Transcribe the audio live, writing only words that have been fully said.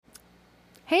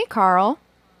Hey, Carl.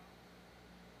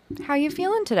 How you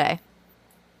feeling today?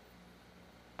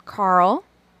 Carl?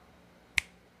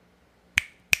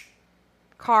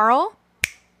 Carl?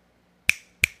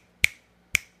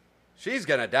 She's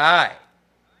gonna die.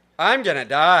 I'm gonna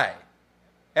die.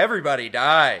 Everybody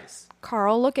dies.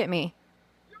 Carl, look at me.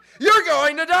 You're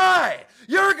going to die!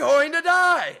 You're going to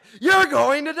die! You're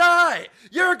going to die!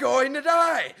 You're going to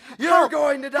die! You're Help!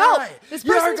 going to Help! die! This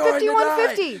You're person's going to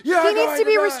 5150. die! You're He needs going to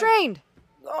be die! restrained.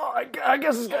 Oh, I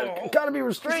guess it's gotta be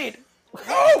restrained.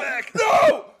 No!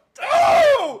 No!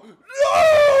 No!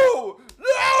 No!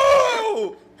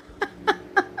 No!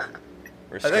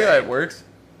 I think that works.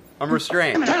 I'm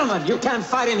restrained. Gentlemen, you can't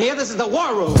fight in here. This is the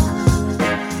war room.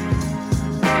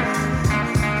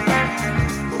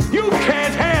 You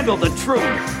can't handle the truth.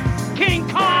 King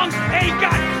Kong ain't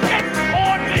got shit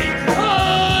on me.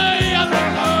 I am the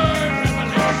third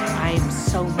revolution. I am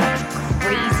so much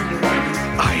crazier than you.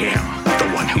 I am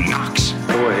the one who knocks.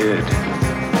 Go ahead.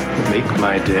 Make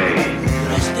my day.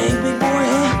 Best thing, big boy,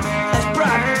 huh? That's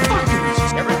private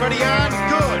fucking. Everybody on?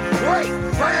 Good. Great.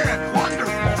 Grand.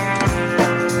 Wonderful.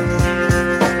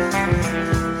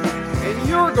 And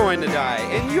you're going to die.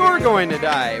 And you're going to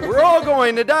die. We're all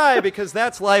going to die because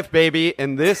that's life, baby.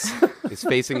 And this is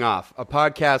Facing Off, a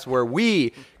podcast where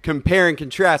we compare and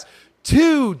contrast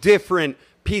two different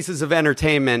pieces of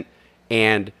entertainment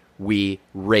and we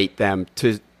rate them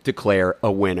to declare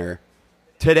a winner.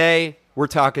 Today, we're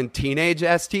talking teenage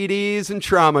STDs and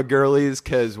trauma girlies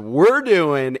because we're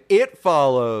doing It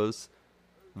Follows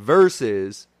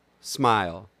versus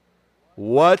Smile.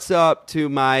 What's up to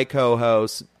my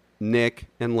co-hosts, Nick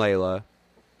and Layla?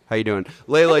 How you doing?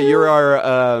 Layla, you're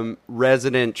our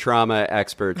resident trauma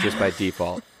expert just by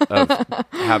default of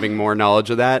having more knowledge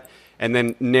of that. And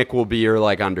then Nick will be your,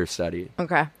 understudy.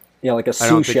 Okay. Yeah, like a I sous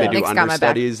don't think they chef. do Nick's got my back.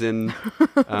 understudies in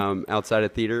outside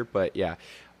of theater, but yeah.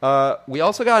 We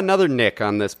also got another Nick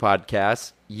on this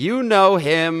podcast. You know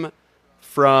him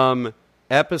from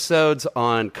episodes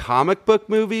on comic book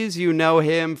movies. You know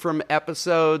him from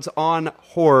episodes on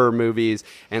horror movies.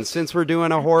 And since we're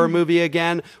doing a horror movie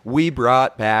again, we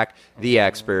brought back the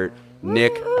expert,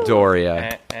 Nick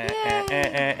Doria.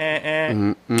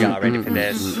 Y'all ready for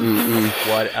this?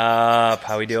 What up?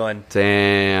 How we doing?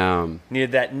 Damn.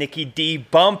 Needed that Nicky D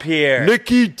bump here.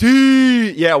 Nicky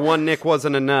D! Yeah, one Nick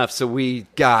wasn't enough, so we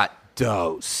got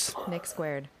dose. Nick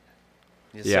squared.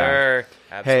 Yes, Yeah. sir.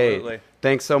 Absolutely. Hey,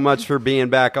 thanks so much for being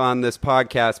back on this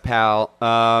podcast, pal.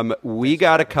 We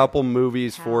got a couple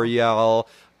movies for y'all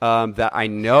that I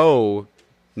know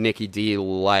Nicky D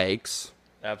likes.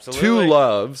 Absolutely. Two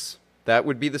loves. That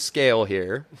would be the scale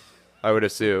here, I would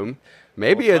assume.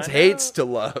 Maybe We'll it's find hates out. to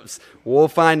loves. We'll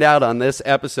find out on this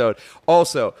episode.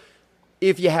 Also,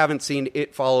 if you haven't seen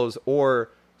It Follows or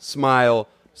Smile,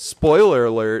 spoiler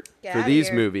alert Get for outta these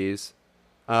here. movies.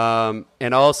 And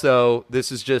also,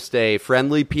 this is just a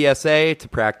friendly PSA to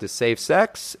practice safe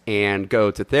sex and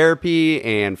go to therapy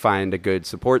and find a good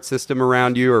support system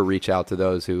around you or reach out to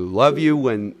those who love you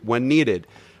when needed.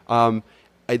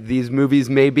 These movies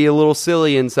may be a little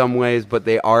silly in some ways, but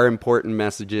they are important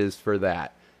messages for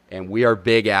that. And we are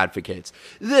big advocates.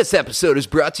 This episode is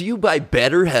brought to you by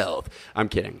Better Health. I'm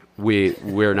kidding.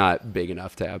 We're not big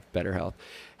enough to have better health.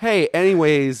 Hey,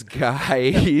 anyways,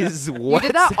 guys, You what's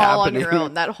did that all on happening? your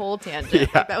own, that whole tangent.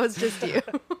 Yeah. That was just you.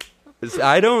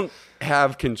 I don't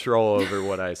have control over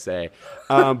what I say.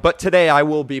 But today I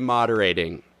will be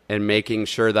moderating and making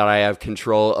sure that I have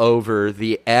control over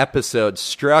the episode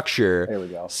structure. There we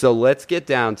go. So let's get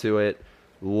down to it.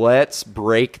 Let's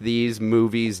break these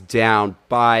movies down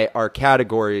by our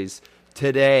categories.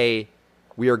 Today,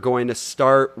 we are going to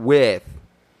start with,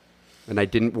 and I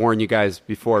didn't warn you guys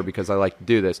before because I like to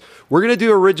do this, we're going to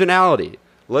do originality.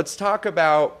 Let's talk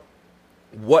about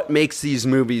what makes these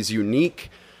movies unique,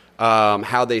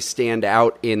 how they stand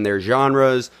out in their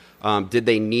genres, did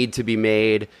they need to be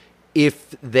made,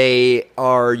 if they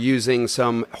are using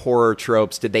some horror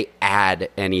tropes, did they add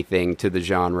anything to the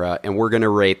genre? And we're going to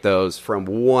rate those from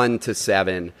 1 to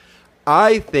 7.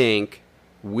 I think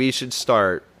we should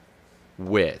start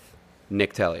with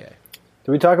Nick Tellier.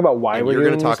 Did we talk about why And we're you're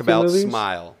doing going to talk these two about movies?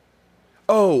 Smile.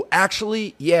 Oh,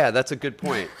 actually, yeah, that's a good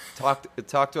point.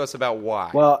 Talk to us about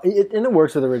why. Well, and it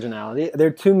works with originality. There are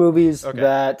two movies Okay.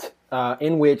 that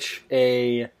in which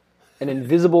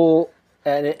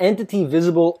an entity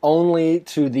visible only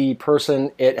to the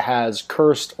person it has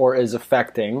cursed or is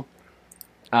affecting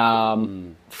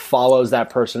follows that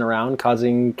person around,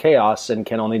 causing chaos, and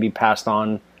can only be passed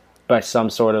on by some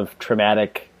sort of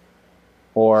traumatic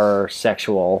or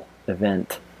sexual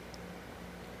event.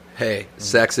 Hey,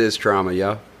 sex is trauma,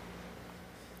 yo.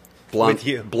 Blunt, With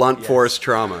you. blunt Yes. force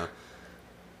trauma.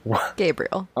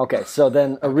 Gabriel. Okay, so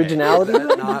then originality.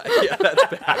 Yeah, that's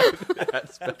bad.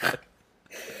 That's bad.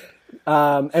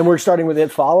 And we're starting with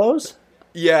It Follows.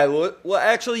 Yeah, well,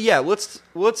 actually, yeah. Let's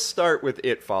start with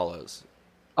It Follows.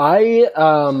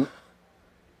 I'll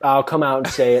come out and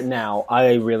say it now.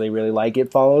 I really, really like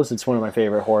It Follows. It's one of my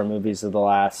favorite horror movies of the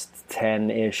last 10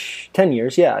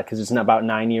 years. Yeah, because it's about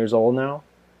 9 years old now.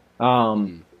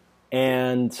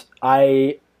 And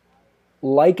I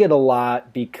like it a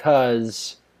lot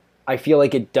because I feel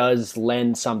like it does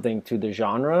lend something to the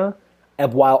genre,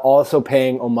 and while also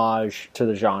paying homage to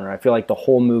the genre. I feel like the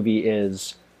whole movie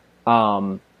is,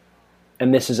 and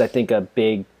this is, I think, a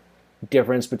big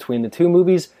difference between the two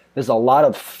movies. There's a lot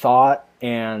of thought,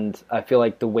 and I feel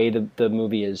like the way the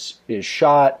movie is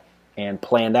shot and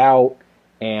planned out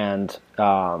and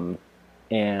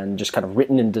just kind of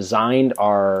written and designed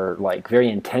are like very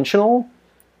intentional.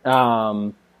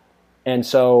 And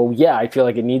so, yeah, I feel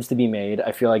like it needs to be made.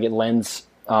 I feel like it lends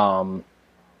kind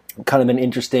of an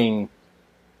interesting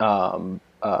plot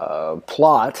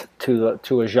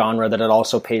to a genre that it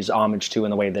also pays homage to in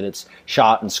the way that it's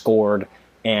shot and scored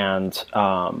and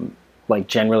like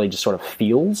generally just sort of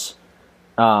feels.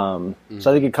 So I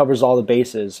think it covers all the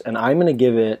bases, and I'm going to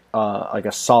give it like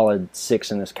a solid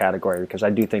 6 in this category because I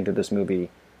do think that this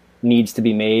movie needs to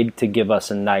be made to give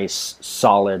us a nice,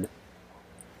 solid,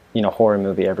 horror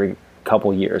movie every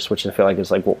couple years, which I feel like is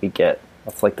like what we get.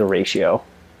 That's like the ratio.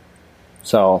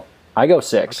 So I go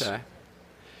 6. Okay.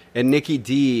 And Nikki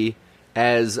D,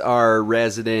 as our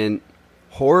resident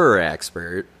horror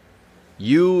expert,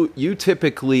 you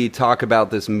typically talk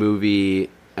about this movie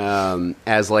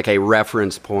as like a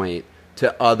reference point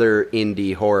to other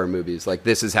indie horror movies. Like,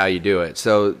 this is how you do it.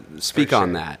 So speak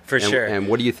on that. For sure. And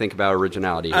what do you think about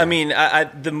originality here? I mean,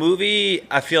 the movie,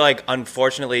 I feel like,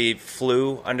 unfortunately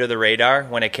flew under the radar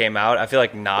when it came out. I feel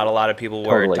like not a lot of people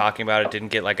were talking about it, didn't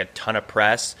get like a ton of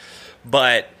press.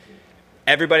 But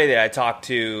everybody that I talked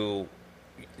to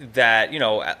that,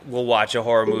 will watch a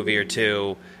horror movie or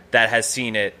two that has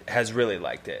seen it has really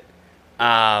liked it.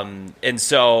 And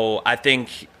so I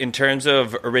think in terms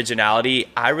of originality,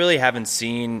 I really haven't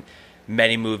seen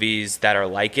many movies that are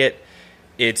like it.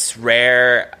 It's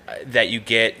rare that you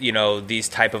get, these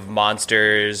type of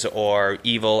monsters or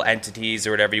evil entities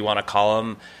or whatever you want to call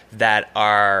them that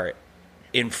are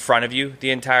in front of you the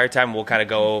entire time. We'll kind of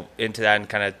go into that in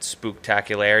kind of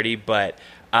spooktacularity, but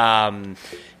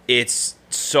it's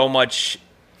so much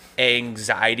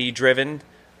anxiety driven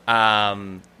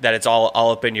that it's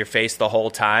all up in your face the whole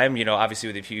time,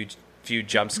 obviously with a few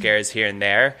jump scares here and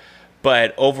there.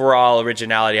 But overall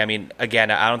originality, I mean,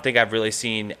 again, I don't think I've really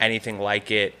seen anything like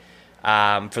it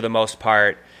for the most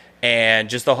part. And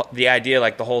just the idea,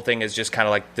 like the whole thing is just kind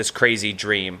of like this crazy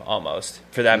dream almost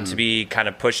for them to be kind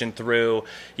of pushing through.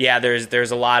 Yeah,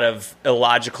 there's a lot of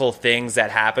illogical things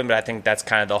that happen, but I think that's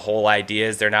kind of the whole idea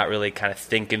is they're not really kind of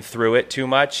thinking through it too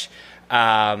much.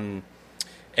 And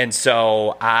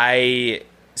so I,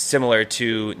 similar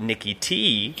to Nikki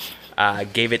T,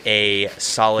 gave it a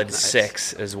solid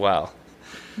 6 as well.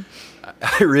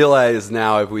 I realize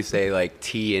now if we say like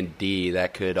T and D,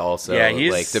 that could also,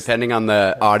 like, depending on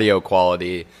the audio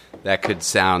quality, that could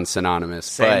sound synonymous.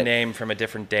 Same name from a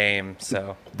different dame,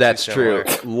 so that's true.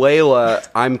 Layla,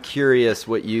 I'm curious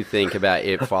what you think about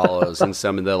It Follows and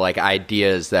some of the like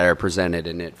ideas that are presented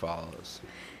in It Follows.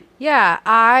 Yeah,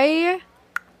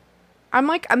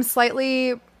 I'm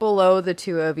slightly below the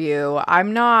two of you.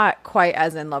 I'm not quite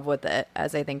as in love with it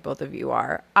as I think both of you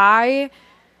are.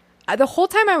 The whole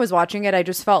time I was watching it, I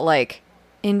just felt like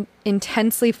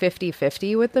intensely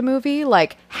 50-50 with the movie.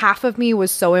 Like, half of me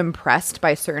was so impressed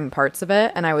by certain parts of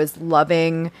it, and I was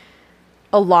loving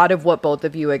a lot of what both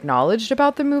of you acknowledged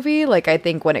about the movie. Like, I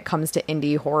think when it comes to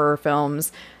indie horror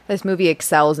films, this movie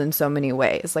excels in so many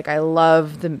ways. Like, I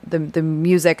love the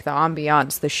music, the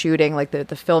ambiance, the shooting, like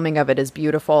the filming of it is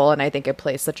beautiful, and I think it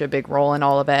plays such a big role in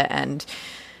all of it. And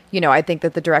I think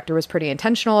that the director was pretty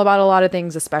intentional about a lot of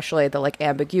things, especially the like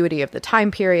ambiguity of the time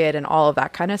period and all of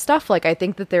that kind of stuff. Like, I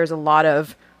think that there's a lot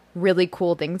of really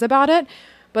cool things about it.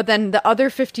 But then the other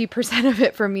 50% of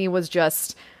it for me was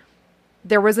just,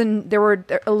 there were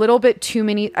a little bit too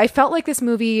many. I felt like this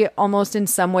movie almost in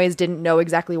some ways didn't know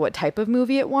exactly what type of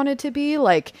movie it wanted to be.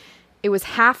 Like, it was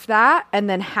half that, and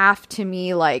then half to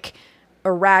me like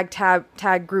a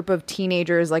ragtag group of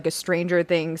teenagers, like a Stranger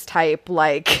Things type,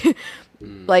 like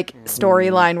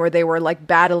storyline where they were like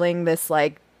battling this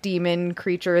like demon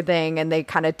creature thing, and they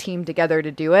kind of teamed together to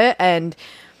do it. And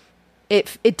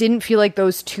it didn't feel like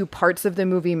those two parts of the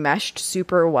movie meshed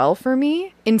super well for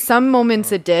me. In some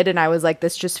moments it did, and I was like,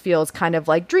 this just feels kind of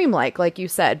like dreamlike, like you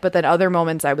said. But then other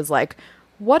moments I was like,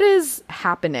 what is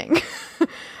happening?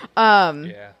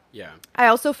 Yeah. I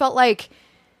also felt like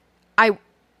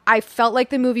I felt like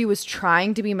the movie was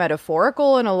trying to be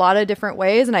metaphorical in a lot of different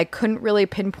ways, and I couldn't really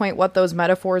pinpoint what those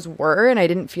metaphors were, and I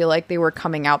didn't feel like they were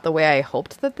coming out the way I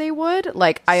hoped that they would.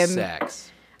 Like,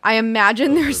 Sex. I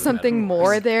imagine there's something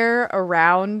more there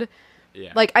around.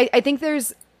 Yeah. Like, I think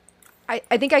there's... I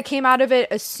think I came out of it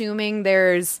assuming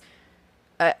there's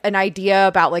an idea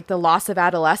about, like, the loss of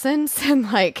adolescence and,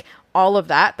 like, all of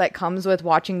that comes with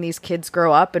watching these kids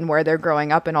grow up and where they're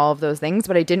growing up and all of those things.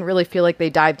 But I didn't really feel like they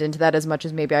dived into that as much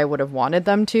as maybe I would have wanted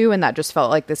them to. And that just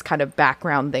felt like this kind of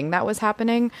background thing that was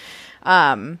happening.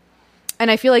 And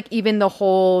I feel like even the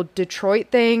whole Detroit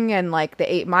thing and like the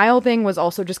 8 Mile thing was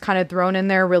also just kind of thrown in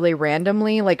there really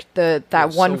randomly. Like it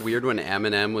was so weird when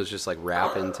Eminem was just like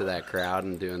rapping to that crowd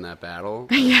and doing that battle.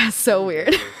 Yeah, so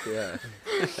weird. Yeah.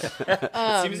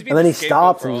 And then he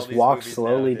stops and just walks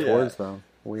slowly towards them.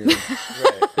 Weird.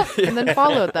 And then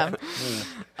followed them.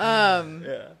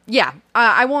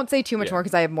 I won't say too much more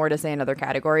because I have more to say in other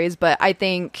categories, but I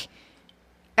think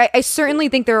I certainly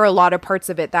think there are a lot of parts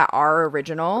of it that are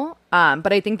original,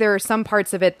 but I think there are some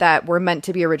parts of it that were meant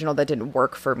to be original that didn't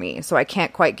work for me, so I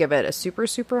can't quite give it a super,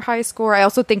 super high score. I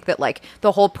also think that like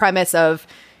the whole premise of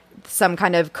some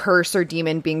kind of curse or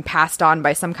demon being passed on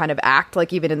by some kind of act,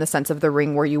 like even in the sense of The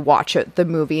Ring where you watch the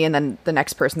movie and then the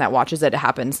next person that watches it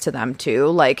happens to them too,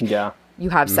 like you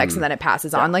have sex and then it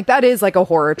passes on, like that is like a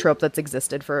horror trope that's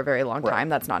existed for a very long time.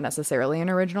 That's not necessarily an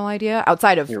original idea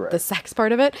outside of the sex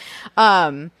part of it.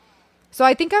 So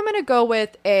I think I'm gonna go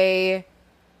with a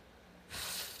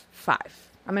 5.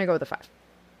 I'm gonna go with a 5.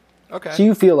 Okay. So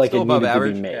you feel like Still it needed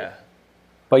average? to be made,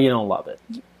 but you don't love it.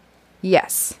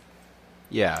 Yes.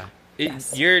 Yeah.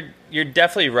 You're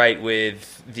definitely right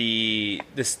with the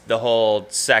whole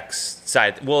sex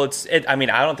side. Well, I mean,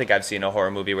 I don't think I've seen a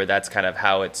horror movie where that's kind of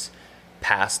how it's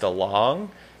passed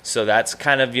along. So that's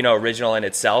kind of, original in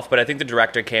itself. But I think the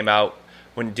director came out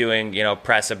when doing,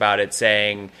 press about it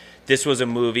saying this was a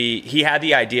movie. He had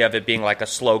the idea of it being like a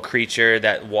slow creature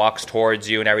that walks towards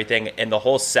you and everything. And the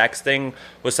whole sex thing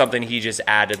was something he just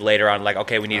added later on. Like,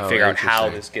 okay, we need to figure out how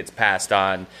this gets passed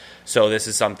on. So this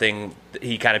is something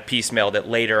he kind of piecemealed it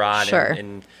later on. Sure.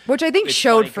 And which I think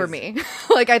showed for me.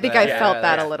 Like, I think I felt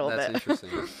that a little bit.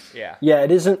 Interesting. Yeah, it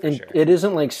isn't. It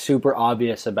isn't like super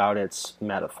obvious about its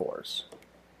metaphors.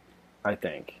 I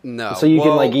think. No. So you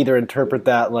can like either interpret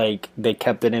that like they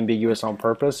kept it ambiguous on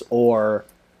purpose, or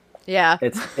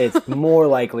it's more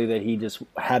likely that he just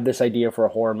had this idea for a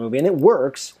horror movie and it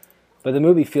works, but the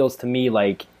movie feels to me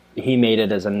like he made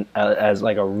it as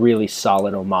like a really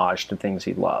solid homage to things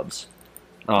he loves.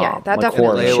 That like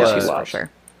definitely shows for sure.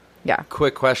 Yeah.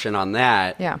 Quick question on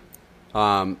that. Yeah.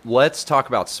 Let's talk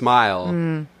about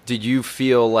Smile. Did you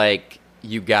feel like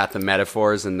you got the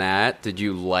metaphors in that? Did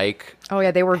you like... Oh,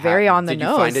 yeah, they were very on the nose.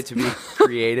 Did you find it to be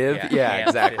creative? yeah,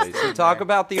 exactly. So talk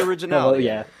about the originality.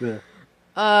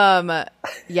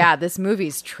 Yeah, this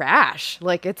movie's trash.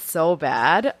 Like, it's so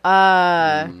bad.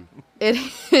 It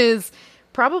is...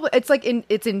 Probably, it's like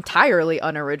it's entirely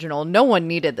unoriginal. No one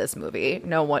needed this movie.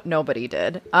 Nobody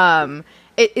did.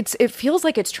 It feels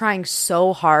like it's trying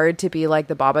so hard to be like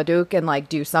the Babadook and like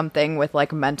do something with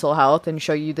like mental health and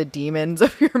show you the demons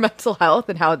of your mental health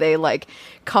and how they like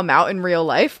come out in real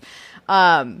life.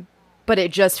 But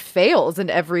it just fails in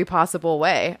every possible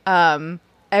way.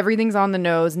 Everything's on the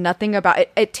nose. Nothing about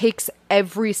it. It takes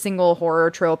every single horror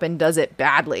trope and does it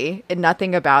badly, and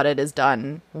nothing about it is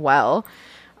done well.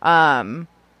 I'm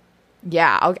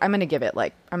gonna give it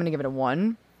a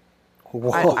 1.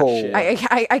 Whoa!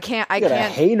 I can't. We got a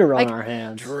hater on our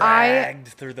hands. Dragged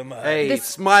through the mud. Hey,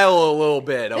 smile a little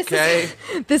bit, okay?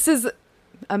 This is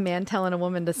a man telling a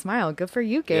woman to smile. Good for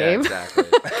you, Gabe. Yeah, exactly.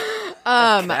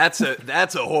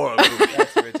 That's a horror movie.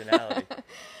 That's originality.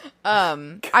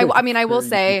 I mean, I will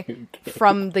say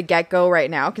from the get-go right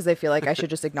now, because I feel like I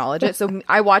should just acknowledge it. So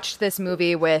I watched this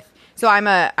movie so I'm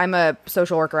a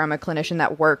social worker. I'm a clinician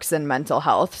that works in mental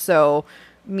health. So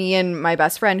me and my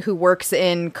best friend who works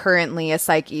in currently a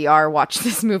psych ER watched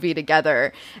this movie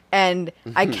together. And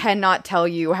I cannot tell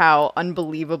you how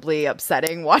unbelievably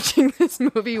upsetting watching this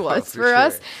movie was for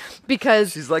us,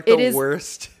 because she's like the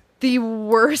worst. The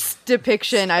worst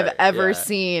depiction I've ever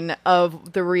seen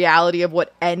of the reality of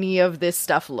what any of this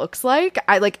stuff looks like.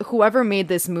 Whoever made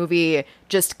this movie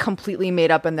just completely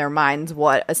made up in their minds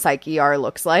what a psych ER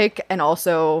looks like, and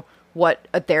also what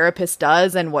a therapist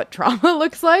does and what trauma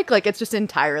looks like. Like, it's just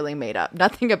entirely made up.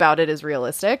 Nothing about it is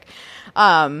realistic.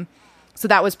 So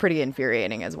that was pretty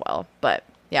infuriating as well. But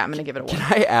yeah, I'm going to give it a 1.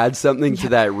 Can I add something to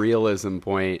that realism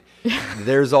point?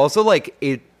 There's also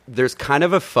there's kind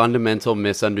of a fundamental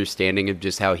misunderstanding of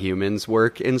just how humans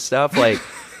work and stuff. Like,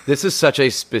 this is such a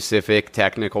specific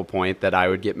technical point that I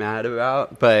would get mad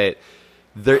about, but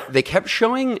they kept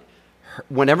showing her,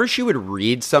 whenever she would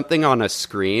read something on a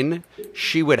screen,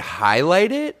 she would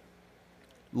highlight it,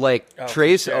 like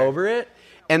trace over it,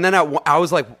 and then I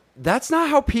was like, that's not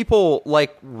how people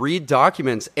like read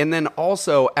documents. And then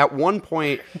also at one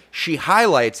point she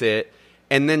highlights it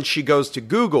and then she goes to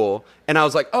Google, and I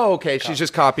was like, oh, okay, she's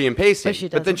just copy and pasting.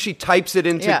 But then she types it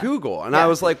into Google, and I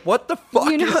was like, what the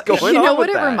fuck is going on? You know with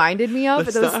what that? it reminded me of?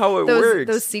 That's not how it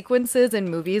works. Those sequences in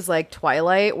movies like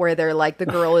Twilight where they're like, the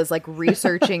girl is like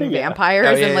researching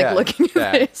vampires and like looking at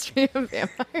the history of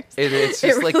vampires. And it's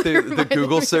just like the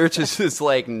Google search is just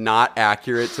like not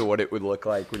accurate to what it would look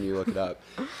like when you look it up.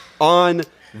 On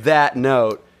that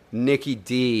note, Nikki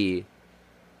D,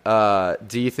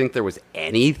 do you think there was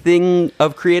anything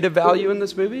of creative value in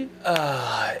this movie?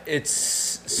 It's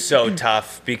so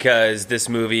tough because this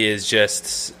movie is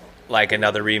just like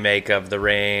another remake of The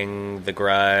Ring, The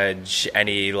Grudge,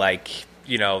 any like,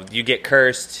 you know, you get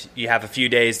cursed, you have a few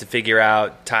days to figure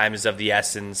out, time is of the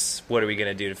essence, what are we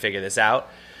going to do to figure this out?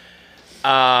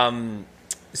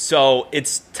 So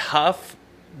it's tough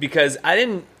because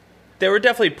there were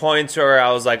definitely points where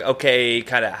I was like, okay,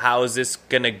 kind of how is this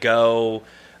going to go?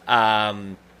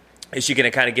 Is she going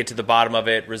to kind of get to the bottom of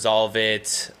it, resolve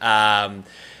it?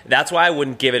 That's why I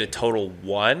wouldn't give it a total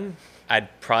 1.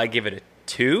 I'd probably give it a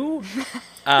 2.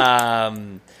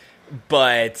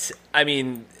 But, I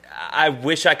mean, I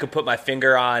wish I could put my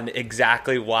finger on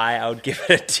exactly why I would give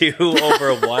it a 2 over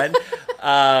a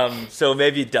 1. So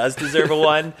maybe it does deserve a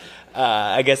 1.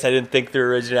 I guess I didn't think through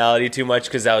originality too much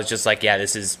because I was just like, yeah,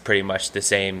 this is pretty much the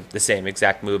same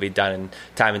exact movie done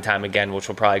and time again, which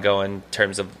will probably go in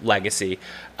terms of legacy.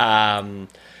 But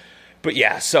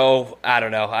yeah, so I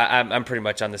don't know. I'm pretty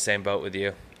much on the same boat with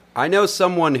you. I know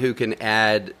someone who can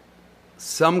add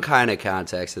some kind of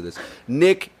context to this.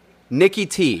 Nikki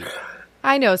T.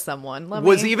 I know someone.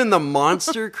 Was even the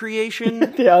monster creation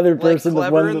the other person,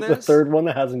 like, the third one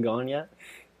that hasn't gone yet?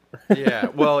 Yeah,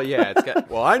 well, yeah, it's got.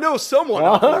 Well, I know someone.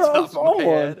 Off the top of my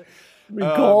head.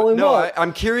 Call him up.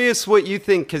 I'm curious what you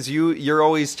think because you're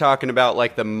always talking about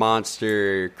like the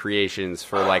monster creations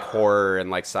for like horror and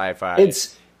like sci-fi.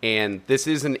 And this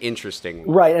is an interesting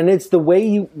one. Right, and it's the way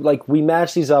you like we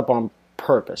match these up on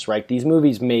purpose, right? These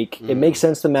movies it makes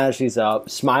sense to match these up.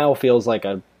 Smile feels like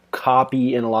a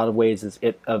copy in a lot of ways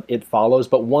of It Follows,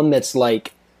 but one that's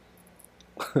like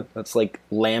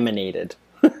laminated.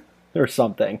 Or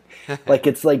something. Like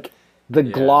it's like the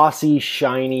glossy,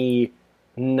 shiny,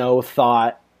 no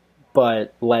thought,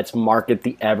 but let's market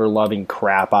the ever-loving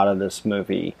crap out of this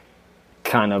movie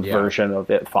kind of version of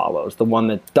It Follows. The one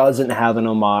that doesn't have an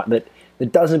homage,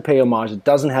 that doesn't pay homage, that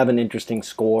doesn't have an interesting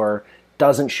score,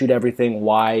 doesn't shoot everything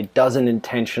wide, doesn't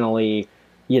intentionally,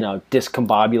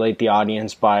 discombobulate the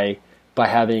audience by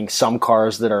having some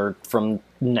cars that are from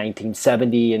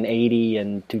 1970 and 80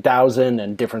 and 2000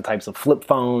 and different types of flip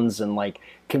phones and like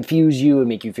confuse you and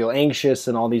make you feel anxious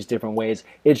in all these different ways.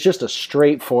 It's just a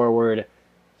straightforward,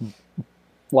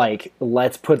 like,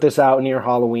 let's put this out near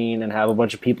Halloween and have a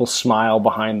bunch of people smile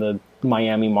behind the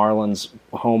Miami Marlins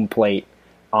home plate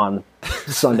on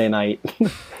Sunday night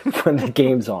when the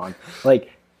game's on.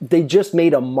 Like, they just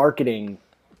made a marketing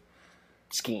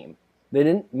scheme.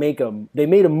 They made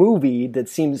a movie that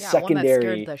seems secondary. One that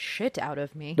scared the shit out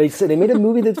of me. They made a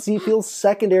movie that feels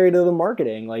secondary to the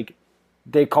marketing. Like,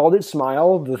 they called it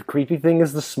Smile. The creepy thing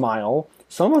is the smile.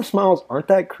 Some of the smiles aren't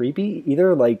that creepy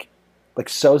either. Like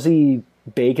Sosie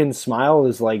Bacon's smile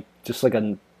is like just like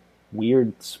a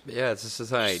weird. Yeah, it's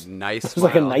just a nice. It's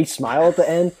like a nice smile at the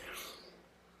end.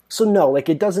 So no, like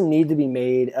it doesn't need to be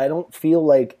made. I don't feel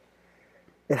like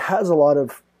it has a lot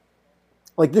of.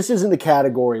 Like, this isn't the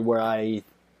category where I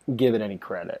give it any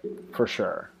credit, for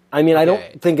sure. I mean, I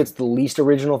don't think it's the least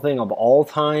original thing of all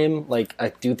time. Like, I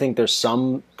do think there's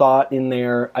some thought in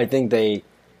there. I think they,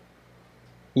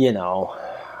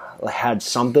 had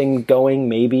something going,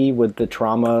 maybe, with the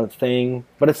trauma thing.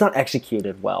 But it's not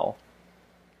executed well.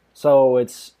 So,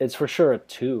 it's for sure a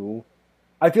 2.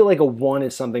 I feel like a 1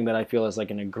 is something that I feel is,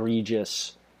 like, an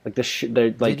egregious... Like,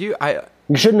 Did you...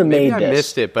 You shouldn't have made this. I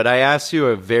missed it, but I asked you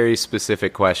a very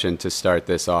specific question to start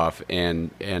this off, and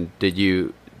did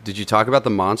you talk about the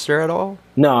monster at all?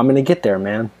 No, I'm going to get there,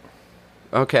 man.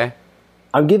 Okay.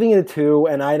 I'm giving it a 2,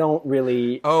 and I don't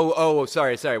really... Oh,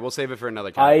 sorry. We'll save it for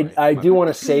another category. I do want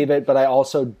to save it, but I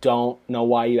also don't know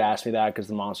why you asked me that, because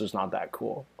the monster's not that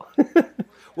cool.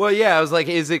 Well, yeah, I was like,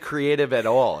 is it creative at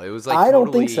all? It was like I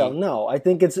don't think so, no. I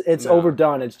think it's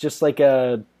overdone. It's just like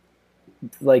a...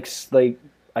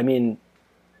 I mean...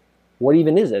 what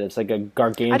even is it? It's like a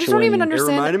gargantuan. I just don't even It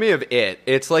understand. reminded me of It.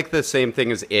 It's like the same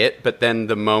thing as It, but then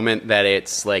the moment that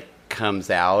it's like comes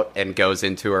out and goes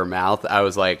into her mouth, I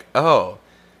was like, oh,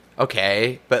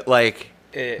 okay. But like,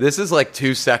 this is like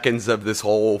 2 seconds of this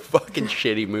whole fucking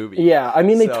shitty movie. Yeah, I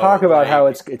mean, they So, talk about like- how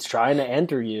it's trying to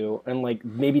enter you, and like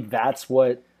maybe that's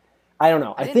what. I don't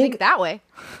know. I didn't think that way.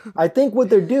 I think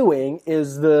what they're doing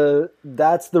is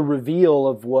that's the reveal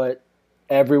of what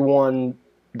everyone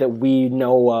that we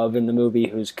know of in the movie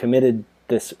who's committed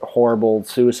this horrible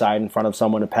suicide in front of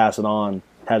someone to pass it on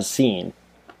has seen,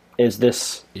 is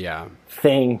this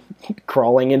thing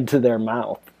crawling into their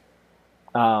mouth.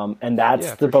 And that's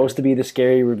supposed to be the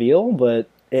scary reveal, but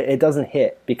it doesn't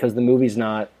hit because the movie's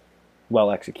not well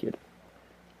executed.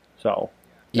 So...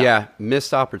 Yeah,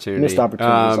 missed opportunity. Missed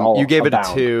opportunities all you gave abound.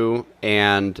 it a 2,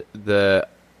 and the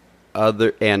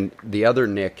other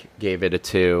Nick gave it a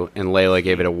 2, and Layla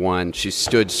gave it a 1. She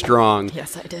stood strong.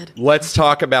 Yes, I did. Let's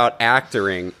talk about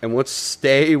acting, and let's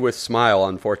stay with Smile,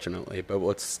 unfortunately, but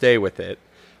let's stay with it.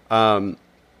 Layla,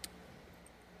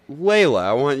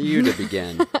 I want you to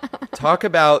begin. Talk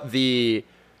about the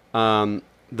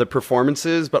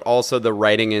performances, but also the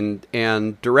writing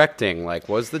and directing. Like,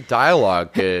 was the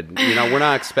dialogue good? You know, we're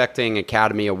not expecting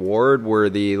Academy Award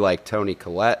worthy, like Toni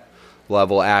Collette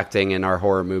level acting in our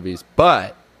horror movies,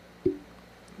 but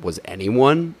was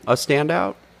anyone a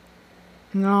standout?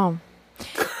 No.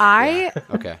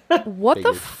 Okay. What the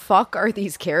Figured. fuck are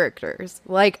these characters?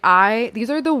 Like,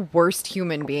 these are the worst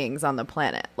human beings on the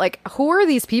planet. Like, who are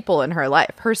these people in her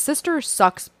life? Her sister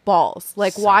sucks balls.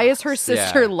 Like, why is her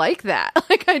sister Yeah. like that?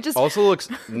 Like, I just... Also looks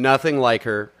nothing like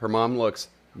her. Her mom looks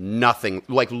nothing,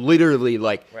 like literally,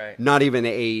 like not even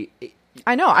a.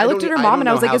 I know. I looked at her I mom don't and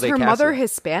I was know like, how is they her cast mother her.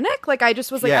 Hispanic? Like, I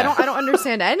just was like, Yeah. I don't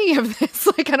understand any of this.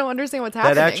 Like, I don't understand what's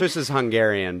happening. That actress is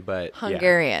Hungarian, but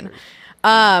Hungarian. Yeah.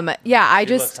 Yeah, I She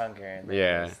just... looks Hungarian.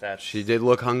 Yeah, she did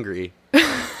look hungry.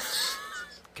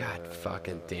 God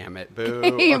fucking damn it. Boo.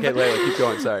 Dave. Okay, Layla, keep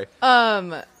going. Sorry.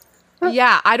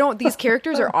 Yeah, these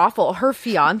characters are awful. Her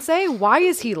fiance, why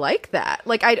is he like that?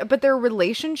 Like, but their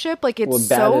relationship, like, it's Well,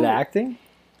 bad so... at acting?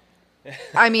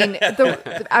 I mean,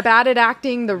 bad at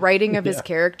acting, the writing of his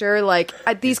character, like,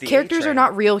 these the characters are A-train.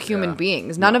 not real human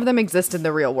beings. None of them exist in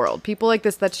the real world. People like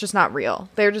this, that's just not real.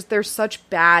 They're such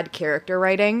bad character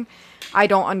writing. I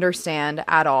don't understand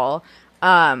at all.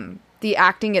 The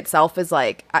acting itself is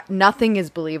like, nothing is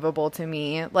believable to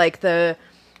me. Like, the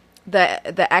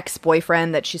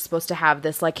ex-boyfriend that she's supposed to have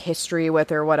this like history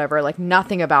with or whatever, like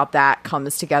nothing about that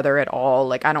comes together at all.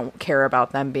 Like, I don't care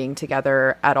about them being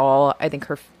together at all. I think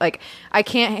I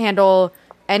can't handle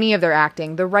any of their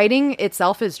acting. The writing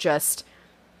itself is just,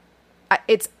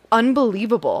 it's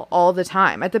unbelievable all the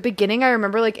time. At the beginning, I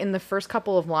remember like in the first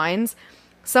couple of lines,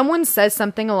 someone says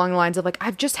something along the lines of like,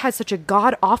 I've just had such a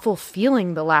god-awful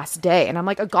feeling the last day. And I'm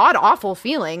like, a god-awful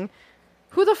feeling?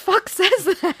 Who the fuck says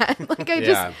that? Like,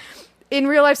 in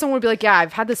real life, someone would be like, yeah,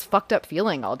 I've had this fucked up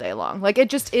feeling all day long. Like,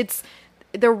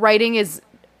 the writing is,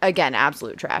 again,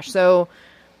 absolute trash. So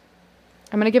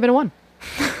I'm going to give it a 1.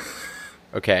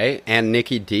 Okay, and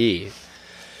Nikki D,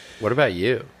 what about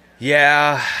you?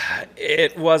 Yeah,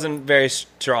 it wasn't very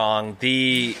strong.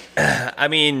 I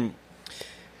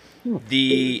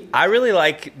really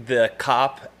like the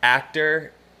cop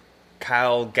actor,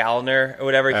 Kyle Gallner or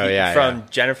whatever, from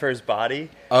Jennifer's Body.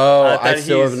 Oh, I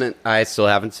still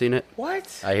haven't seen it.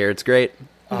 What? I hear it's great.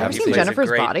 Have you seen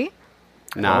Jennifer's Body?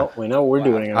 Nah. Well, we know we're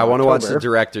doing it. I want to watch the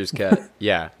director's cut.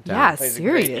 Yeah. Yeah, Plays a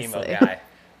great emo seriously. guy.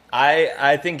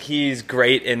 I think he's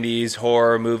great in these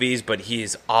horror movies, but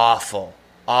he's awful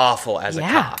as a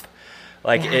cop.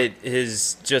 Like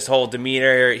his just whole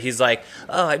demeanor. He's like,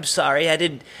 "Oh, I'm sorry, I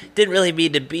didn't really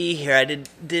mean to be here. I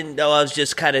didn't know I was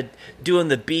just kind of doing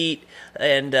the beat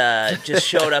and just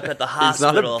showed up at the He's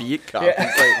not hospital." a beat cop. He's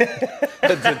like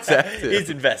a detective. He's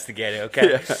investigating.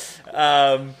 Okay.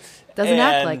 Doesn't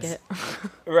act like it.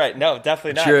 Right? No,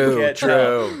 definitely not. You can't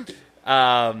True.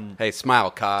 tell. Hey, smile,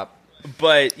 cop.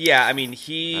 But yeah, I mean,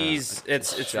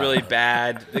 it's really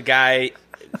bad. The guy,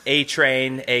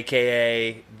 A-Train,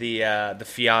 aka the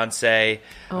fiance.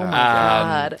 Oh my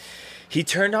god. He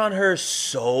turned on her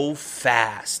so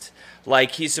fast.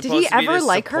 Like, he's supposed he to be ever this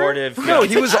like her? supportive. No,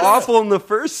 he was awful in the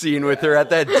first scene with her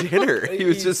at that dinner. He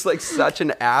was just like such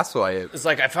an asswipe. It's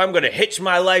like, if I'm going to hitch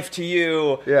my life to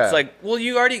you, Yeah. it's like, well,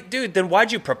 you already, dude, then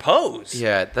why'd you propose?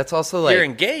 Yeah, that's also like You're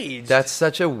engaged. That's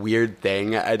such a weird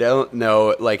thing. I don't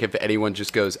know, like, if anyone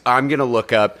just goes, I'm gonna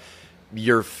look up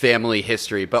your family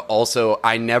history, but also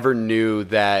I never knew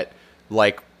that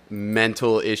like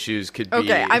mental issues could be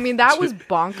Okay, I mean, that was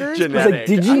bonkers. genetic.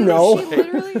 Did you know? She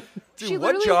literally... She what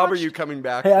literally job are watched- you coming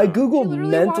back Hey, I from? googled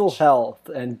literally mental watched- health,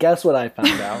 and guess what I found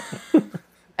out?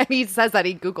 And he says that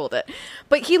he Googled it.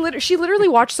 But she literally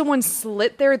watched someone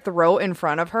slit their throat in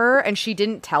front of her, and she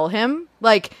didn't tell him.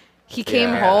 Like, he came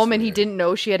Yeah, home that's and he weird. didn't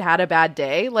know she had had a bad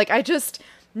day. Like,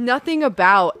 nothing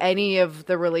about any of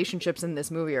the relationships in this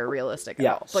movie are realistic at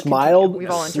Yeah, all. But smiled, continue. We've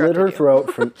all slit her interrupted you.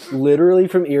 throat from literally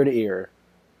from ear to ear.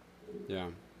 Yeah.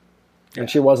 And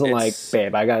she wasn't like, It's-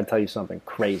 babe, I gotta tell you something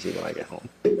crazy when I get home.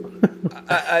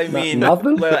 I mean,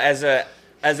 nothing? well, as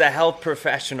a health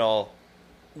professional,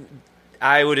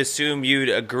 I would assume you'd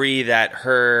agree that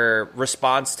her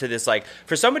response to this, like,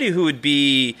 for somebody who would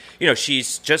be,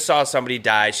 she's just saw somebody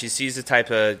die, she sees the type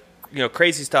of,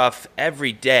 crazy stuff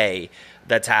every day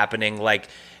that's happening, like,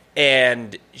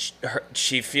 and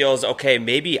she feels, okay,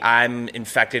 maybe I'm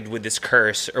infected with this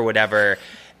curse or whatever,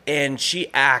 and she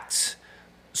acts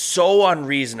so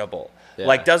unreasonable. Yeah.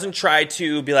 Like, doesn't try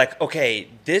to be like, okay,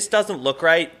 this doesn't look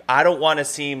right. I don't want to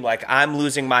seem like I'm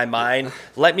losing my mind.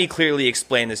 Let me clearly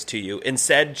explain this to you.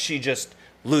 Instead, she just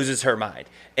loses her mind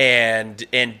and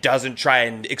doesn't try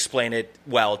and explain it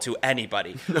well to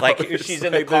anybody. Like, she's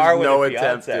in the like car there's with no a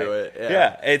attempt fiance. to it.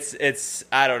 Yeah, it's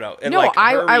I don't know. And No, like,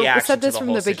 her I reaction said this to the from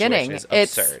whole the beginning. situation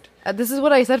is absurd. This is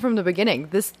what I said from the beginning.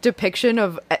 This depiction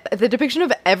of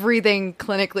everything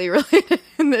clinically related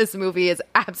in this movie is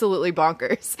absolutely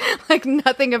bonkers. Like,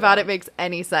 nothing about it makes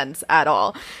any sense at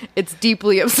all. It's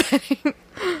deeply upsetting.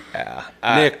 Yeah.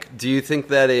 Nick, do you think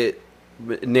that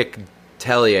Nick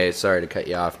Tellier, sorry to cut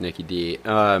you off, Nicky D.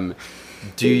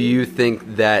 Do you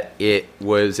think that it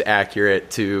was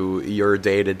accurate to your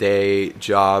day-to-day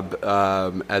job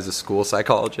as a school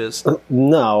psychologist?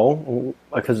 No,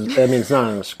 because it's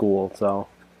not in a school, so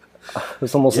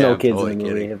there's almost Yeah, no I'm kids totally in the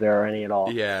movie, kidding. if there are any at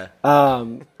all. Yeah.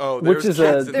 Which is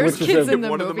a There's which is kids a, in the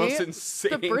one movie. of the most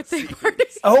insane the birthday scenes. party.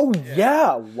 Oh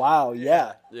yeah! Wow!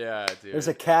 Yeah. Yeah, dude. There's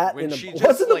a cat when in the- she what's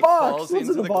just, in the like, box? falls What's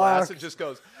into in the the glass box? and just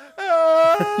goes.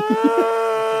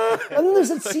 "Ah." And then there's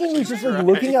that scene where he's just like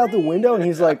looking out the window, and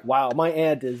he's like, "Wow, my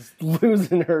aunt is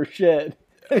losing her shit."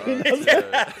 And he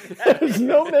doesn't- there's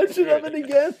no mention of it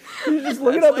again. He's just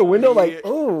looking out the window, like,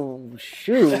 "Oh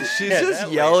shoot!" She's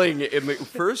just yelling.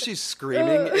 First, she's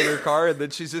screaming in her car, and then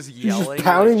she's just He's yelling. just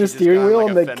pounding the like she just steering got, wheel, like,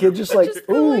 and a the fender kid just like, Just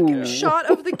the "Ooh." shot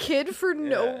of the kid for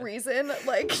no reason.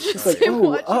 Like, just Like, him ooh,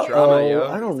 watching it. Drama, yo.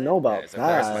 I don't know about It's a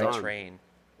Where's that. My Train.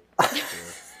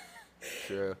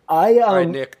 True. All All right,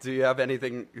 Nick, do you have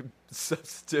anything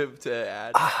substantive to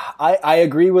add? I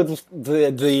agree with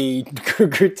the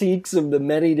critiques of the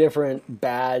many different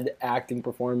bad acting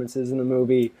performances in the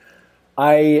movie.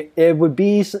 It would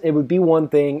be one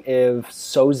thing if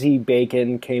Sosie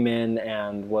Bacon came in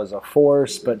and was a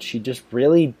force, but she just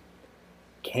really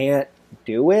can't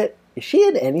do it. Is she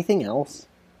in anything else?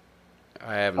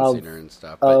 I haven't seen her and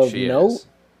stuff, but she note? is.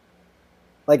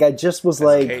 Like, I just was As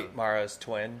like, Kate Mara's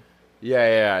twin.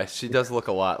 Yeah. She does look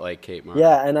a lot like Kate Mara.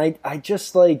 yeah, and I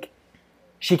just like,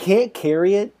 she can't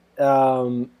carry it.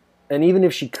 And even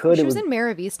if she could, She it was would in Mayor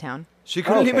of Easttown. She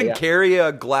couldn't Okay, even yeah. carry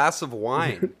a glass of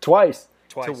wine twice.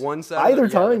 to one side. Either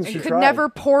of time the, she Could tried. never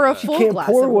pour a full can't glass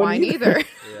pour of one wine either. either.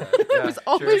 It was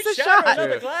always a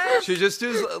shot. She just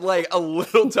does like a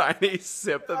little tiny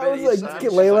sip of it. I was each like, time.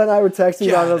 Layla and I were texting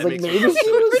about it. I was that like, makes maybe me she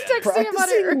so was sad. Texting about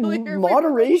it earlier. practicing We were like,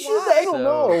 moderation. why? I don't So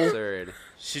know. absurd.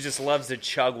 She just loves to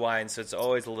chug wine, so it's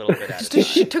always a little bit out of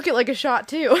She time. took it like a shot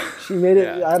too. She made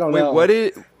it. Yeah. I don't Wait, know.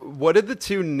 what did the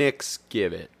two Nicks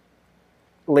give it?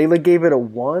 Layla gave it a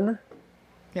 1.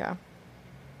 Yeah.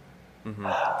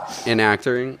 In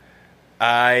acting?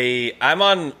 I'm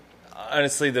on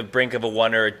honestly the brink of a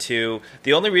 1 or a 2.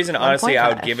 The only reason honestly I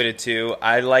would 1.5. give it a 2,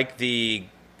 I like the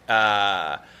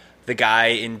guy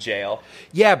in jail.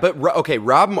 Yeah, but okay,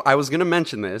 Rob. I was gonna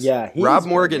mention this. Yeah, he's Rob good,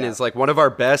 Morgan yeah. is like one of our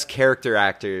best character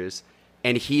actors,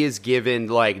 and he is given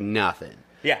like nothing.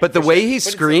 Yeah, but the for way sure. he But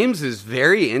it's screams is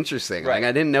very interesting. Right. Like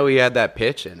I didn't know he had that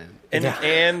pitch in him.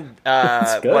 And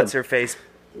good. what's her face,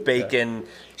 Bacon.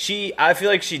 I feel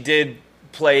like she did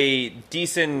play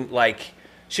decent. Like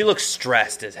she looks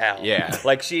stressed as hell. Yeah.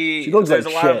 like She looks there's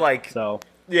like a lot shit. of like so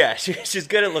yeah, she's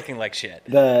good at looking like shit.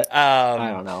 I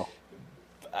don't know.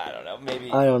 I don't know.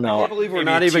 Maybe I don't know. I can't believe we're maybe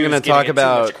not a even 2 is going to giving talk it too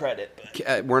about. much credit.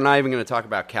 But. We're not even going to talk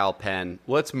about Cal Penn.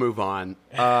 Let's move on.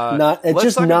 It's let's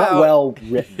just talk not about- well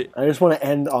written. I just want to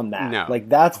end on that. No, like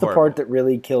that's the horrible. part that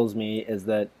really kills me is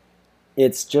that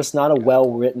it's just not a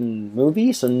well written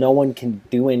movie, so no one can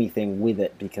do anything with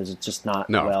it because it's just not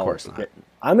No, of well course not. written.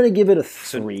 I'm going to give it a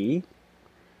 3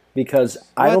 because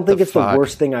I What don't think the it's fuck? the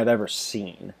worst thing I've ever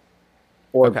seen,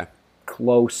 or Okay.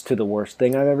 close to the worst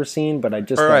thing I've ever seen. But I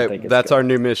just All don't right, think it's that's good. our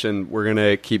new mission. We're going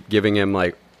to keep giving him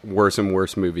like worse and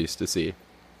worse movies to see.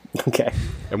 Okay.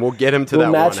 And we'll get him to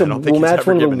We'll that match, one. I don't think we'll he's match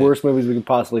ever one of given the it. worst movies we could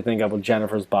possibly think of with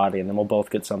Jennifer's Body, and then we'll both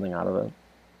get something out of it.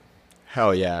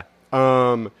 Hell yeah.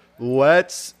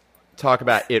 Let's talk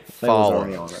about It I was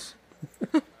already Follows.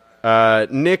 on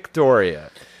it. Nick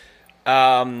Doria.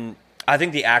 I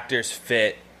think the actors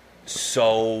fit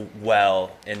so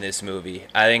well in this movie.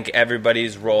 I think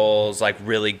everybody's roles like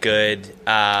really good.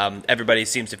 Everybody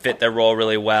seems to fit their role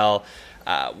really well.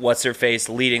 What's her face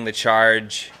leading the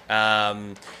charge?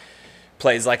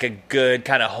 Plays like a good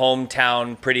kind of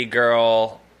hometown pretty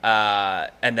girl,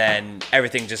 and then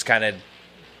everything just kind of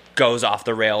goes off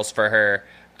the rails for her.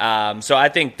 So I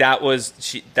think that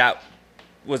was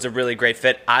a really great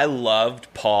fit. I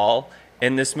loved Paul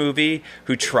in this movie,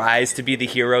 who tries to be the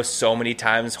hero so many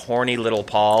times, horny little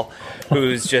Paul,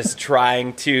 who's just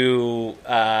trying to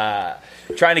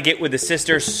get with the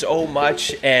sister so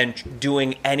much and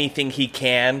doing anything he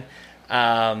can.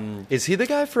 Is he the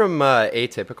guy from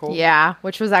Atypical? Yeah,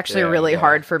 which was actually really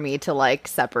hard for me to like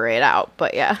separate out,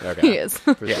 but yeah, Okay. he is.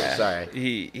 Yeah.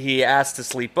 Sorry. He asked to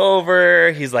sleep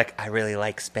over. He's like, I really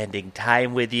like spending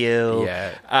time with you.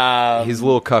 Yeah. He's a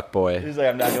little cuck boy. He's like,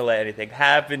 I'm not gonna let anything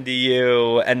happen to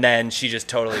you. And then she just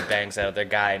totally bangs out their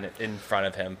guy in front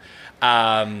of him,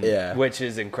 which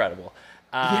is incredible.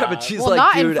 Yeah, but she's well, like,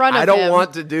 not in dude, front of I don't him.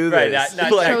 want to do Right, this.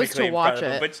 not Like, chose technically to in watch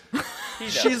front of him, it. but he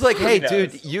knows. she's like, hey, He knows.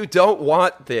 dude, you don't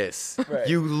want this. Right.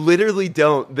 You literally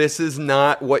don't. This is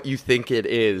not what you think it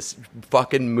is.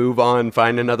 Fucking move on.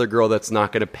 Find another girl that's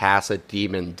not going to pass a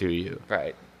demon to you.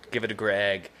 Right. Give it a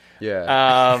Greg.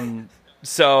 Yeah.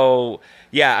 So,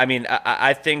 yeah, I mean,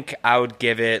 I think I would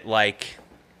give it, like,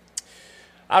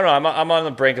 I don't know, I'm on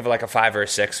the brink of, like, a 5 or a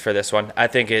 6 for this one. I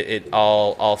think it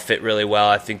all fit really well.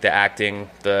 I think the acting,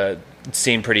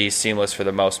 seemed pretty seamless for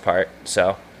the most part,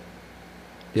 so.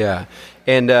 Yeah.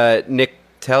 And Nick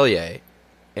Tellier,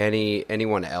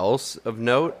 anyone else of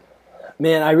note?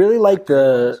 Man, I really like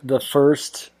the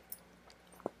first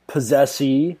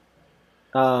possessee.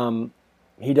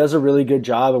 He does a really good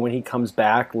job, and when he comes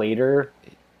back later,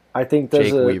 I think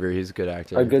does Jake Weaver, he's a good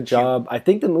actor. a good job. I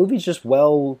think the movie's just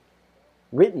well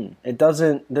written.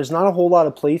 There's not a whole lot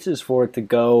of places for it to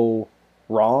go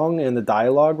wrong in the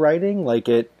dialogue writing. Like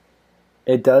it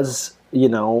does,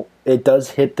 it does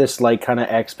hit this like kind of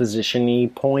exposition-y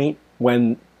point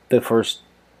when the first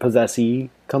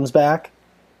possessee comes back,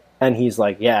 and he's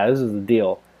like, yeah, this is the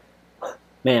deal.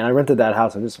 Man, I rented that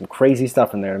house and did some crazy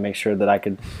stuff in there to make sure that I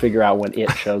could figure out when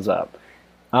it shows up.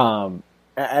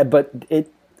 But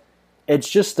it's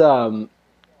just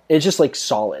like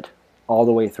solid all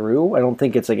the way through. I don't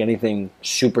think it's like anything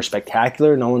super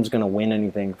spectacular. No one's going to win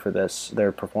anything for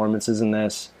their performances in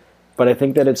this. But I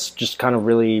think that it's just kind of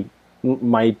really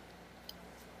my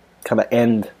kind of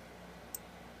end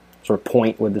sort of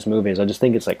point with this movie is I just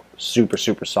think it's like super,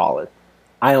 super solid.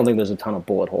 I don't think there's a ton of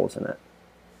bullet holes in it.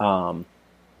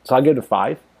 So I'll give it a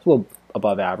 5. It's a little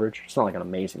above average. It's not like an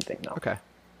amazing thing, though. Okay.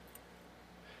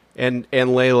 And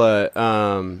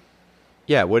Layla,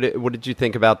 yeah, what did you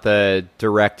think about the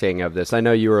directing of this? I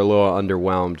know you were a little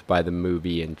underwhelmed by the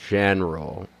movie in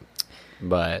general,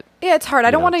 but Yeah, it's hard.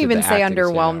 I don't want to did even the say acting stand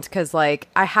underwhelmed out? because, like,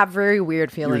 I have very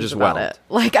weird feelings just about whelmed. it.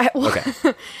 Like,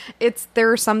 Okay.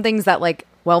 there are some things that like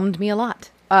whelmed me a lot,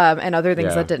 and other things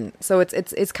Yeah. that didn't. So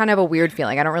it's kind of a weird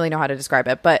feeling. I don't really know how to describe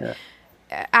it, but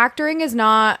acting is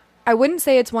not. I wouldn't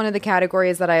say it's one of the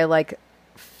categories that I like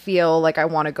feel like I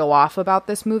want to go off about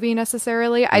this movie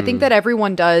necessarily. I think that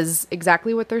everyone does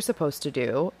exactly what they're supposed to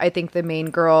do. I think the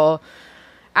main girl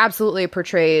absolutely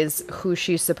portrays who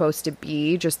she's supposed to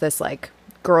be, just this like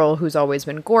girl who's always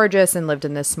been gorgeous and lived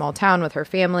in this small town with her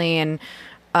family, and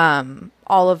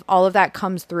all of that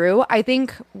comes through. I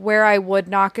think where I would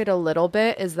knock it a little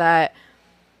bit is that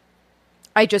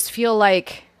I just feel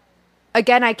like,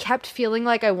 again, I kept feeling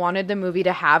like I wanted the movie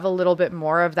to have a little bit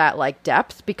more of that like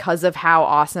depth because of how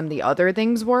awesome the other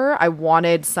things were. I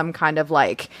wanted some kind of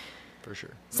like, for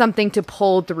sure, something to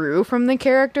pull through from the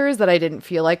characters that I didn't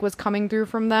feel like was coming through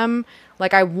from them.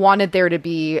 Like I wanted there to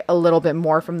be a little bit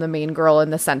more from the main girl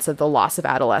in the sense of the loss of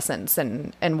adolescence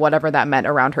and whatever that meant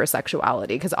around her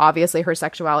sexuality. Because obviously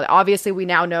we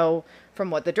now know from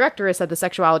what the director has said, the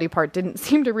sexuality part didn't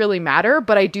seem to really matter.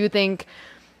 But I do think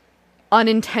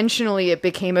unintentionally it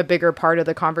became a bigger part of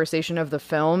the conversation of the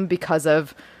film because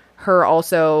of her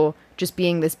also just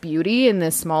being this beauty in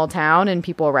this small town and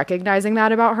people recognizing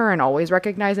that about her and always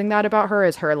recognizing that about her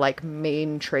as her like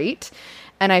main trait.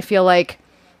 And I feel like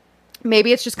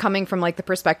maybe it's just coming from like the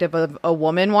perspective of a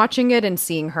woman watching it and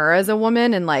seeing her as a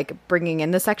woman and like bringing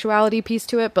in the sexuality piece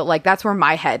to it. But like that's where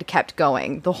my head kept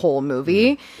going the whole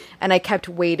movie. And I kept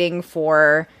waiting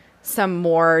for some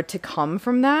more to come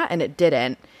from that, and it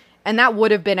didn't. And that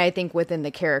would have been, I think, within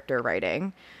the character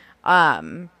writing.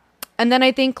 And then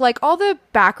I think, like, all the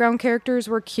background characters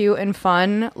were cute and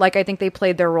fun. Like, I think they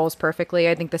played their roles perfectly.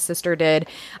 I think the sister did.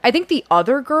 I think the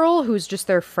other girl, who's just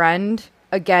their friend,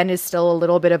 again, is still a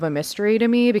little bit of a mystery to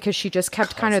me because she just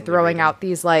kept kind of throwing out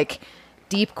these, like,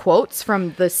 deep quotes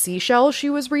from the seashell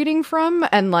she was reading from.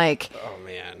 And, like, oh,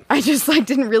 man. I just, like,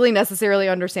 didn't really necessarily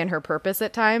understand her purpose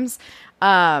at times.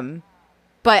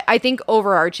 But I think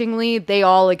overarchingly, they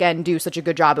all, again, do such a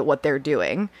good job at what they're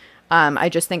doing. I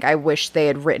just think I wish they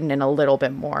had written in a little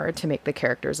bit more to make the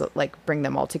characters, like, bring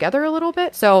them all together a little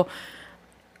bit. So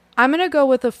I'm going to go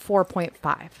with a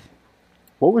 4.5.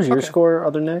 What was your score,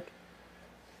 other Nick?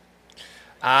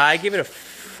 I give it a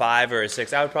 5 or a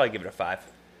 6. I would probably give it a 5.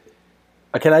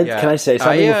 Can I say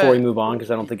something before we move on?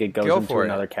 Because I don't think it goes into for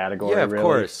another category. Yeah, of really.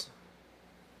 course.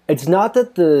 It's not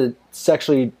that the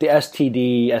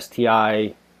STD,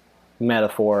 STI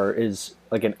metaphor is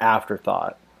like an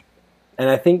afterthought. And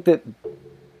I think that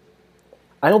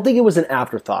I don't think it was an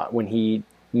afterthought when he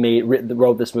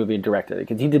wrote this movie and directed it,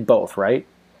 because he did both, right?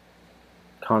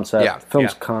 Concept,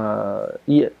 films. I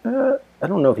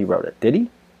don't know if he wrote it. Did he?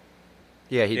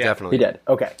 Yeah, he definitely did.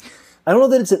 Okay, I don't know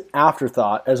that it's an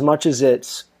afterthought as much as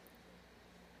it's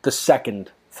the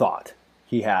second thought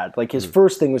he had. Like, his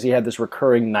first thing was he had this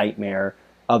recurring nightmare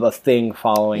of a thing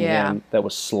following him that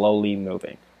was slowly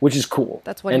moving, which is cool.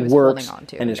 That's what he was holding on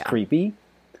to, and is creepy.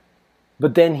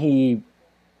 But then he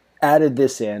added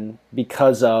this in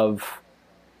because of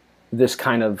this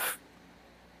kind of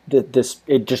this.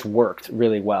 It just worked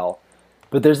really well.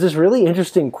 But there's this really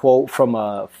interesting quote from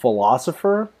a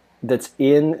philosopher that's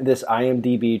in this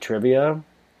IMDb trivia,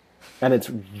 and it's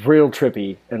real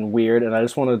trippy and weird. And I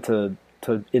just wanted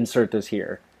to insert this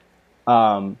here.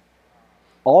 All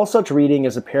such reading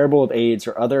is a parable of AIDS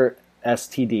or other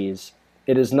STDs.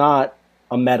 It is not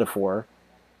a metaphor.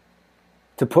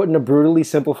 To put in a brutally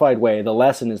simplified way, the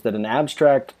lesson is that an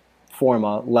abstract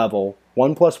forma level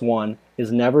 1 + 1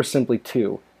 is never simply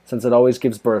 2, since it always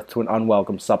gives birth to an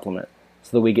unwelcome supplement,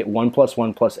 so that we get 1 +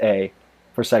 1 + A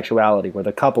for sexuality, where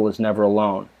the couple is never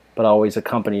alone, but always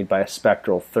accompanied by a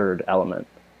spectral third element.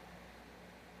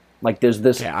 Like, there's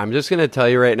this... Yeah, I'm just going to tell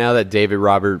you right now that David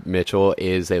Robert Mitchell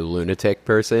is a lunatic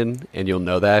person, and you'll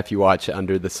know that if you watch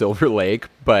Under the Silver Lake,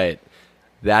 but...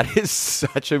 That is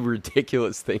such a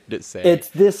ridiculous thing to say. It's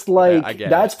this, like,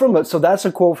 that's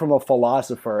a quote from a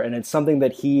philosopher, and it's something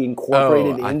that he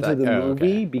incorporated into the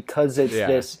movie because it's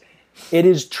this. It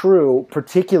is true,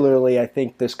 particularly, I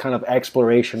think, this kind of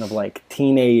exploration of, like,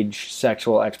 teenage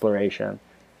sexual exploration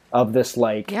of this,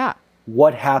 like,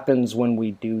 what happens when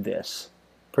we do this,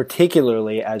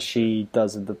 particularly as she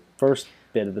does in the first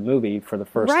bit of the movie for the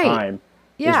first time.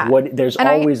 Yeah, there's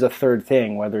always a third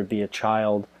thing, whether it be a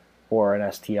child or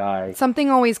an STI. Something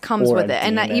always comes with it,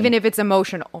 and that, even if it's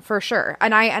emotional, for sure.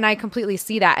 And I completely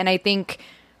see that, and I think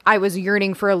I was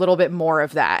yearning for a little bit more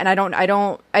of that. And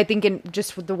I think in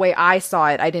just the way I saw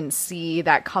it, I didn't see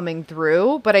that coming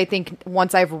through. But I think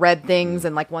once I've read things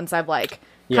and, like, once I've, like,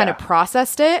 kind of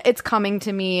processed it, it's coming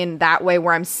to me in that way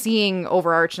where I'm seeing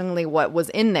overarchingly what was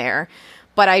in there.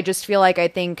 But I just feel like I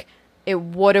think it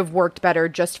would have worked better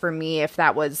just for me if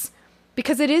that was...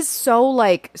 Because it is so,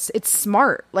 like, it's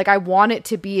smart. Like, I want it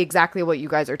to be exactly what you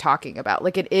guys are talking about.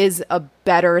 Like, it is a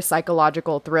better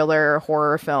psychological thriller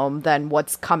horror film than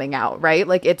what's coming out, right?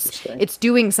 Like, it's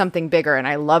doing something bigger, and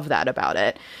I love that about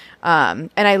it. And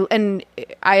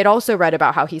I had also read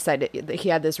about how he said that he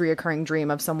had this reoccurring dream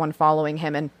of someone following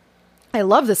him, and I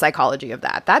love the psychology of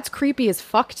that. That's creepy as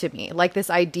fuck to me. Like, this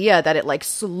idea that it, like,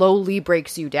 slowly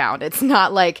breaks you down. It's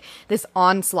not like this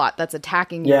onslaught that's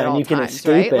attacking you at all times, right? Yeah, and you can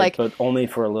escape it, like, but only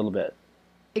for a little bit.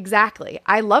 Exactly.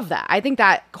 I love that. I think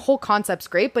that whole concept's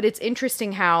great, but it's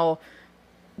interesting how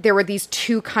there were these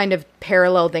two kind of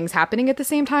parallel things happening at the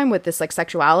same time with this, like,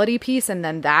 sexuality piece and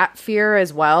then that fear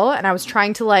as well. And I was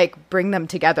trying to, like, bring them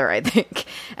together, I think.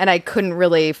 And I couldn't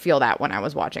really feel that when I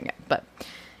was watching it. But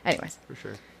anyways. For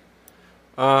sure.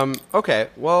 Okay,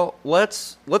 well,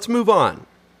 let's move on.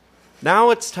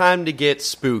 Now it's time to get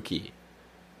spooky.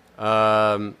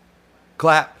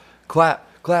 Clap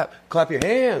your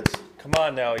hands. Come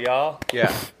on now, y'all.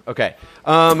 Yeah, okay.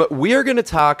 We are going to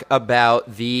talk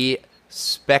about the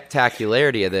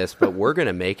spectacularity of this, but we're going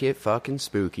to make it fucking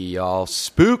spooky, y'all.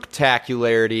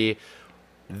 Spooktacularity.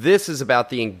 This is about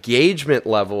the engagement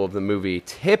level of the movie,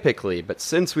 typically, but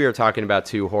since we are talking about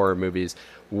two horror movies,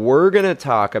 we're going to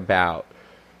talk about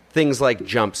things like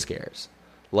jump scares.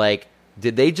 Like,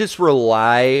 did they just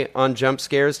rely on jump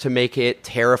scares to make it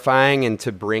terrifying and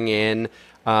to bring in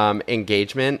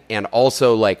engagement? And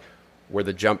also, like, were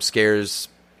the jump scares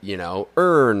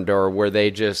earned, or were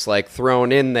they just like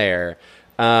thrown in there?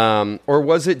 Or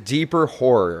was it deeper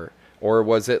horror? Or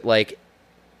was it like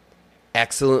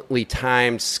excellently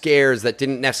timed scares that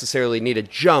didn't necessarily need a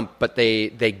jump, but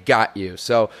they got you?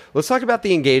 So let's talk about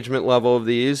the engagement level of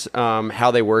these,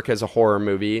 how they work as a horror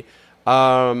movie.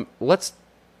 Let's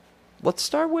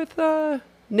start with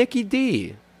Nicky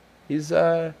D. He's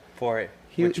For it.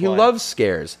 He loves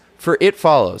scares. For It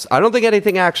Follows. I don't think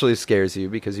anything actually scares you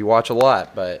because you watch a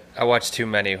lot, but I watch too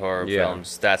many horror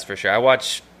films, that's for sure. I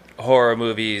watch horror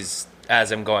movies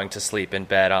as I'm going to sleep in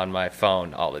bed on my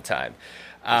phone all the time.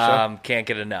 Can't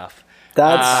get enough.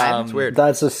 That's weird.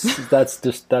 That's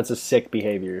a sick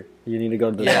behavior. You need to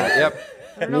go to the doctor. Yep.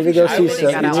 You need to go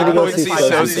see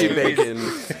Sosie Bacon.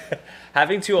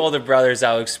 Having two older brothers,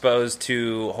 I was exposed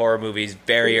to horror movies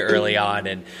very early on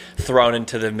and thrown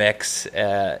into the mix,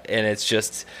 and it's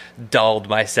just dulled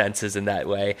my senses in that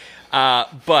way.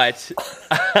 But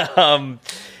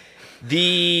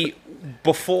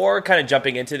before kind of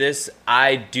jumping into this,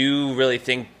 I do really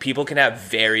think people can have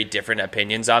very different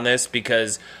opinions on this,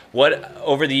 because what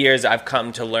over the years I've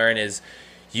come to learn is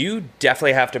you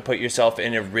definitely have to put yourself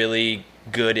in a really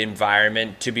good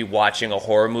environment to be watching a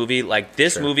horror movie. Like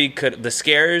this movie the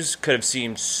scares could have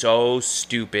seemed so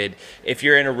stupid if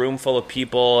you're in a room full of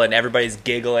people and everybody's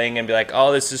giggling and be like,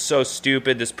 oh, this is so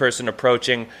stupid, this person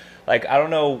approaching. Like, I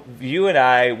don't know, you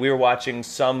and we were watching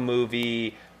some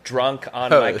movie drunk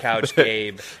on my couch,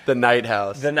 Gabe. The Night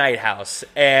House. The Night House.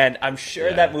 And I'm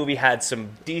sure that movie had some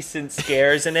decent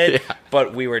scares in it,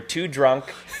 but we were too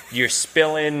drunk. You're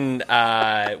spilling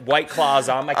White Claws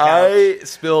on my couch. I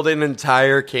spilled an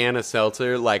entire can of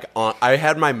seltzer. I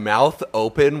had my mouth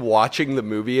open watching the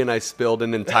movie, and I spilled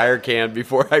an entire can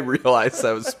before I realized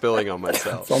I was spilling on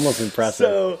myself. It's almost impressive.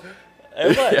 So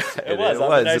it was. It was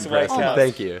nice impressive. White Claws.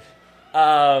 Thank you.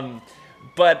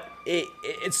 But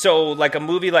it's so, like, a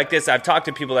movie like this, I've talked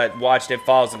to people that watched It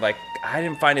Follows, and like, I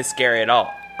didn't find it scary at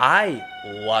all. I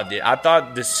loved it. I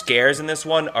thought the scares in this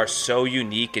one are so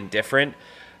unique and different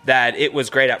that it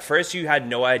was great. At first, you had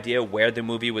no idea where the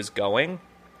movie was going,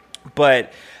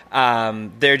 but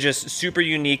they're just super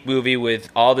unique movie with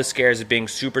all the scares being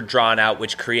super drawn out,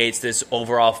 which creates this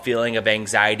overall feeling of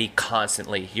anxiety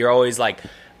constantly. You're always like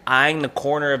eyeing the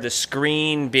corner of the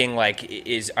screen, being like,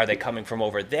 are they coming from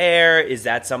over there? Is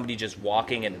that somebody just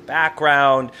walking in the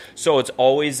background? So it's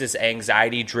always this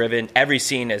anxiety driven. Every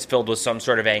scene is filled with some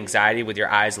sort of anxiety with your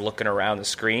eyes looking around the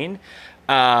screen.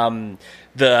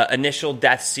 The initial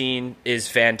death scene is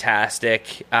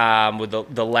fantastic, with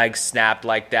the legs snapped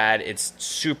like that. It's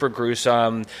super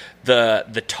gruesome.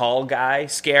 The tall guy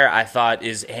scare, I thought,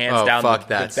 is hands down the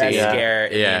best scare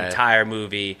in the entire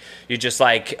movie. You're just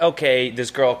like, okay,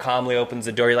 this girl calmly opens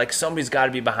the door. You're like, somebody's got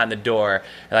to be behind the door.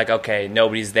 You're like, okay,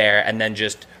 nobody's there. And then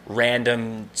just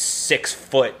random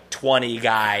 6'20"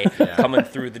 guy coming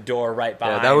through the door right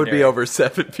behind her. That would be over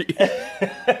 7 feet.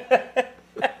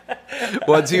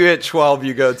 Once you hit 12,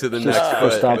 you go to the next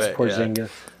foot. Stops Porzingis.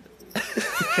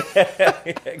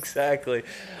 Exactly.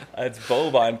 It's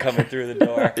Boban coming through the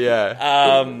door.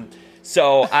 Yeah.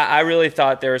 So I really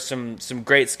thought there were some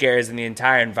great scares in the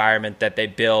entire environment that they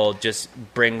build. Just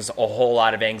brings a whole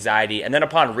lot of anxiety. And then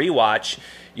upon rewatch,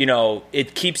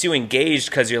 it keeps you engaged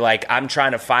because you're like, I'm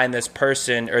trying to find this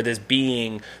person or this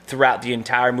being throughout the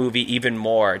entire movie even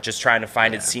more, just trying to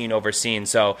find it scene over scene.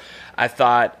 So I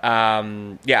thought,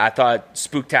 I thought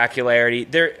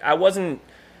spooktacularity. I wasn't,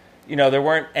 there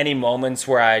weren't any moments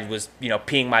where I was,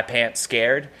 peeing my pants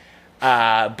scared.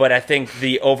 But I think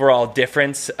the overall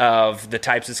difference of the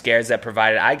types of scares that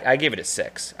provided, I gave it a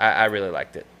 6. I really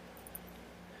liked it.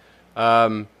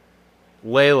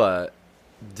 Layla,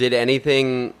 did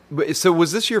anything... So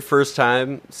was this your first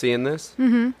time seeing this?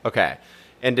 Mm-hmm. Okay.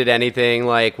 And did anything,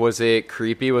 was it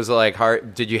creepy? Was it,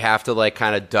 hard? Did you have to,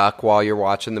 kind of duck while you're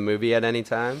watching the movie at any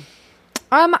time?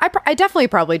 I definitely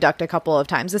probably ducked a couple of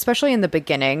times, especially in the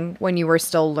beginning when you were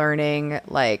still learning,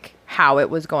 how it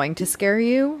was going to scare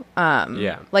you. That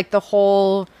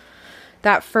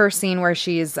first scene where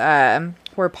she's,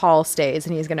 where Paul stays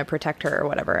and he's going to protect her or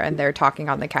whatever, and they're talking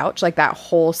on the couch, that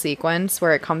whole sequence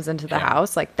where it comes into the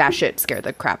house, that shit scared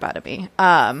the crap out of me.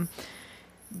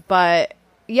 But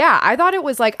yeah, I thought it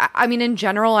was in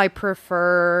general, I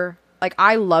prefer,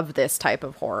 I love this type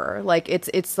of horror.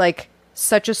 It's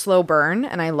such a slow burn,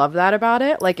 and I love that about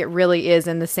it. It really is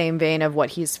in the same vein of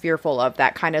what he's fearful of,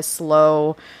 that kind of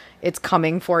slow, it's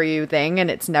coming for you thing, and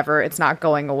it's not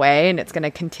going away, and it's going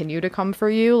to continue to come for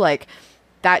you.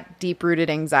 That deep-rooted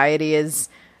anxiety is,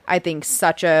 I think,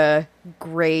 such a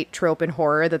great trope in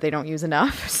horror that they don't use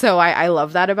enough. So I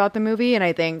love that about the movie, and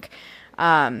I think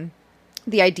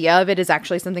the idea of it is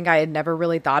actually something I had never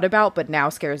really thought about, but now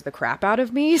scares the crap out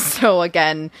of me. So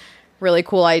again, really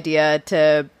cool idea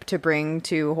to bring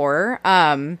to horror.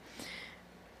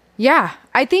 Yeah,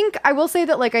 I think I will say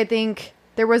that, like, I think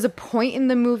there was a point in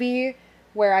the movie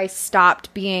where I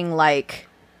stopped being like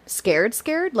scared,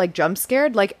 like jump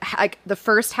scared. Like the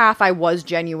first half, I was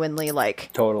genuinely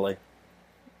like, totally,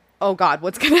 oh God,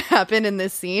 what's going to happen in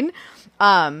this scene?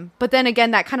 But then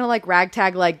again, that kind of like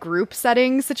ragtag, like group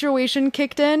setting situation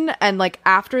kicked in. And like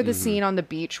after the scene on the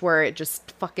beach where it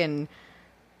just fucking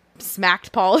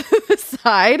smacked Paul to the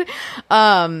side,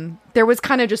 there was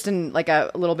kind of just like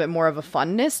a little bit more of a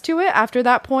funness to it after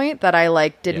that point that I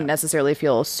like didn't necessarily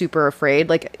feel super afraid.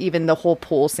 Like even the whole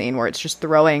pool scene where it's just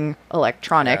throwing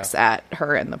electronics at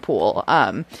her in the pool.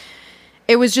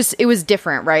 It was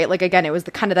different, right? Like, again, it was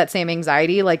the kind of that same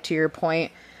anxiety, like to your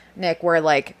point, Nick, where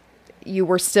like you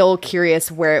were still curious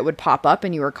where it would pop up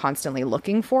and you were constantly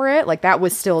looking for it. Like that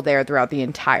was still there throughout the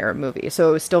entire movie. So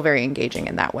it was still very engaging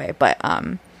in that way. But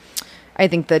I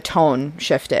think the tone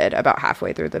shifted about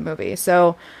halfway through the movie.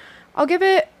 So I'm going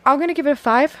to give it a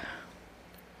 5.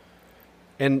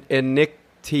 And Nick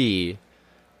T,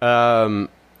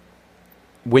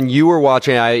 when you were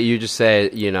watching, you just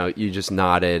said, you just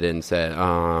nodded and said,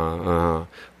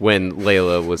 when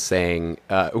Layla was saying,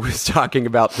 was talking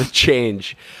about the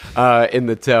change in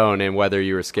the tone and whether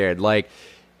you were scared. Like,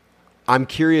 I'm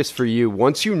curious for you,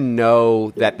 once you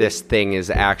know that this thing is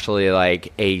actually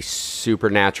like a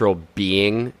supernatural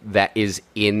being that is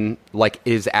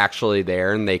actually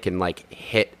there and they can like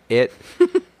hit it,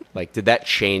 like, did that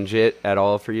change it at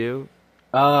all for you?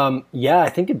 Yeah, I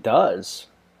think it does.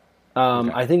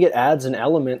 Okay. I think it adds an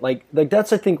element like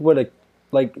that's I think where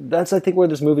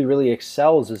this movie really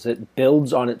excels is it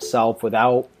builds on itself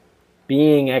without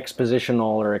being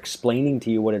expositional or explaining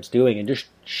to you what it's doing. It just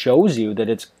shows you that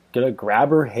it's gonna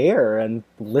grab her hair and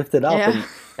lift it up, and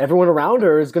everyone around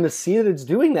her is gonna see that it's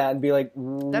doing that and be like,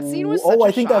 "That scene was such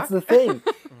I think that's the thing."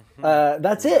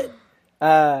 That's it,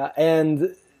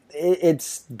 and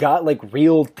it's got like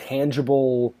real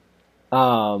tangible.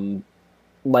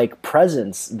 Like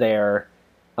presence there,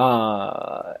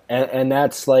 and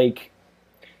that's like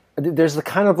there's the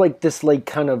kind of like this like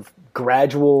kind of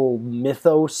gradual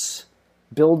mythos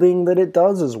building that it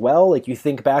does as well. Like you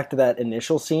think back to that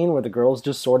initial scene where the girl's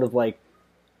just sort of like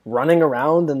running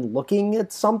around and looking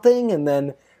at something, and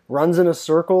then runs in a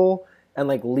circle and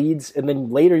like leads, and then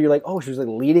later you're like, oh, she was like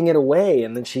leading it away,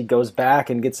 and then she goes back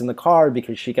and gets in the car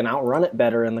because she can outrun it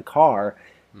better in the car.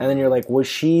 And then you're like, was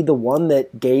she the one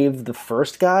that gave the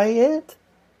first guy it?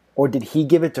 Or did he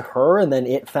give it to her and then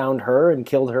it found her and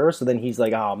killed her? So then he's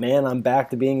like, oh man, I'm back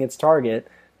to being its target.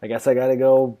 I guess I gotta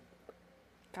go...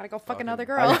 Gotta go fuck another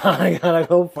girl. I gotta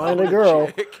go find a girl.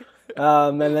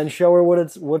 And then show her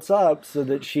what's up so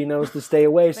that she knows to stay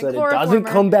away so that it doesn't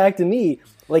come back to me.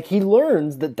 Like, he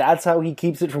learns that that's how he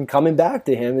keeps it from coming back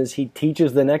to him, is he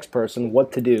teaches the next person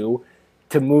what to do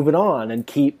to move it on and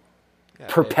keep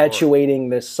perpetuating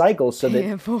this cycle so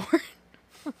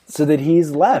that he's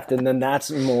left. And then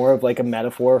that's more of like a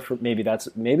metaphor for maybe it's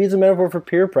a metaphor for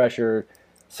peer pressure,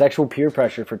 sexual peer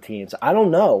pressure for teens. I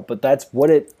don't know, but that's what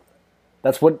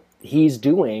he's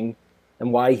doing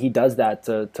and why he does that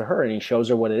to her, and he shows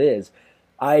her what it is.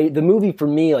 The movie for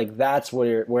me, like, that's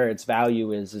where its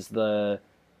value is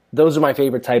those are my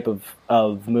favorite type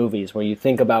of movies, where you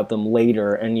think about them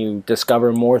later and you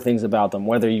discover more things about them,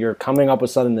 whether you're coming up with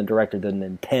something the director didn't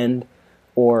intend,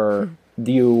 or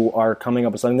you are coming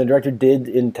up with something the director did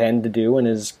intend to do and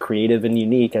is creative and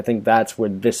unique. I think that's where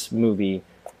this movie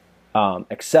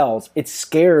excels. Its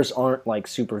scares aren't like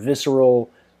super visceral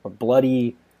or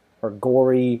bloody or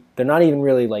gory. They're not even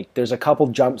really like, there's a couple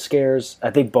jump scares.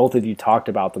 I think both of you talked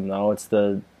about them though. It's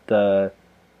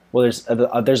well,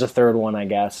 there's a third one, I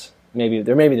guess. Maybe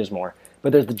there's more.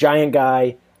 But there's the giant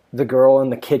guy, the girl in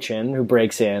the kitchen who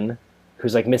breaks in,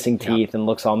 who's like missing teeth and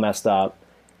looks all messed up.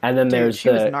 And then she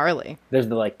was gnarly. There's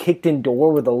the like kicked in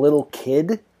door with a little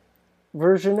kid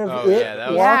version of it. Yeah,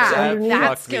 that walks underneath.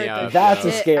 That scared the That's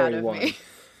shit a scary out of one. me.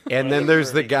 And then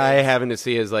there's the guy having to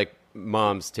see his like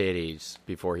mom's titties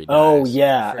before he dies. Oh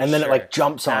yeah, For and then sure. it like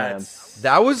jumps on him.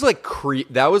 That was like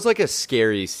that was like a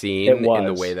scary scene It in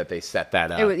the was. way that they set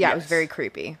that up. It was very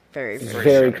creepy. Very, very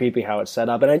Very creepy how it's set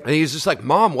up, and And he's just like,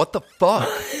 "Mom, what the fuck?"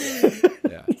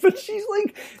 but she's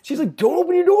like, "Don't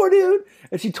open your door, dude!"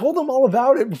 And she told him all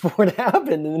about it before it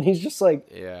happened, and then he's just like,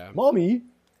 Yeah. "Mommy,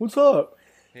 what's up?"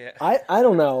 Yeah. I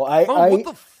don't know. Mom, what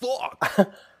the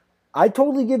fuck? I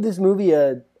totally give this movie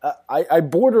I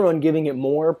border on giving it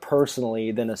more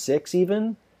personally than a 6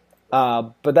 even.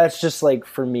 But that's just like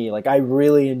for me. Like I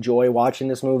really enjoy watching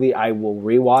this movie. I will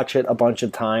rewatch it a bunch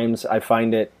of times. I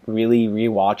find it really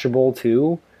rewatchable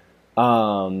too,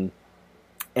 and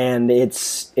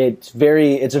it's a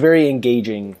very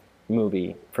engaging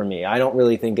movie for me. I don't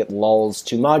really think it lulls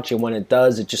too much, and when it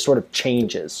does, it just sort of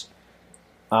changes.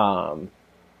 And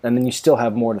then you still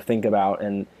have more to think about,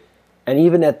 and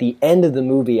even at the end of the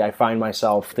movie, I find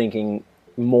myself thinking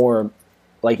more.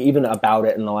 Like even about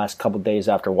it in the last couple of days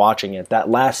after watching it, that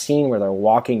last scene where they're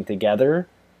walking together,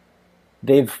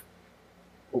 haven't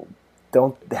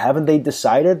they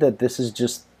decided that this is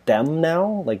just them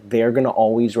now? Like they're gonna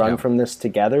always run from this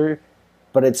together,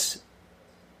 but it's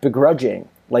begrudging.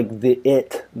 Like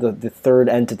the third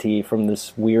entity from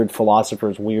this weird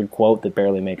philosopher's weird quote that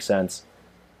barely makes sense,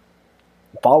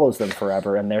 follows them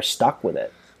forever, and they're stuck with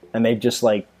it, and they've just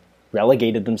like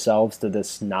relegated themselves to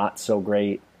this not so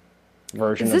great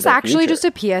version. Is this actually just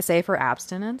a PSA for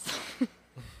abstinence?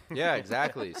 Yeah,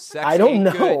 exactly. Sex I don't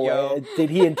know. Good, yo. Did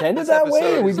he intend it that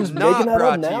way? Are we just making that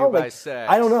up now? Like,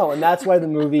 I don't know, and that's why the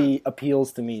movie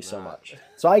appeals to me so much.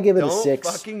 So I give it a 6.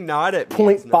 Fucking nod at me.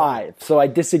 0.5. So I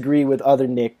disagree with other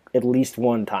Nick at least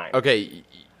one time. Okay,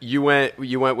 you went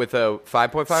with a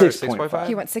 5.5 or 6.5?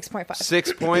 He went 6.5.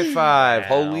 6.5.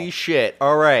 Holy shit.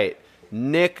 All right.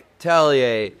 Nick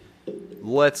Tellier,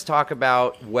 let's talk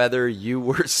about whether you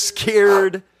were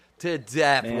scared to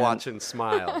death watching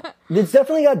Smile. It's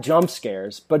definitely got jump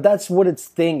scares, but that's what its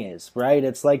thing is, right?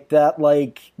 It's like that,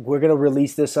 like, we're going to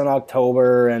release this in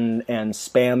October and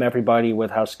spam everybody with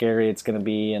how scary it's going to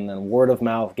be, and then word of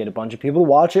mouth, get a bunch of people to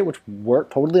watch it, which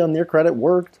worked, totally on their credit,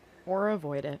 worked. Or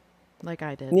avoid it, like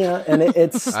I did. Yeah, and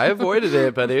it's... I avoided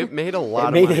it, but it made a lot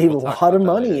of money. It made a lot of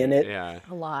money, and it... Yeah.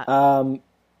 A lot.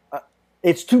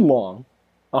 It's too long,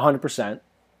 100%,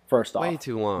 first off. Way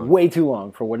too long. Way too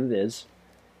long for what it is.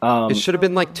 It should have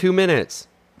been like 2 minutes.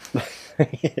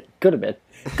 Could have been.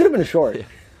 Could have been short.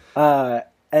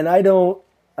 And I don't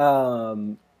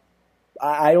think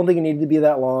it needed to be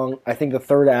that long. I think the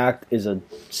third act is a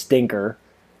stinker,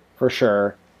 for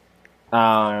sure.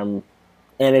 And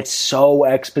it's so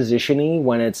exposition-y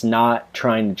when it's not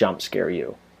trying to jump scare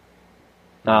you.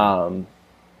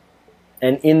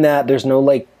 And in that, there's no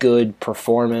like good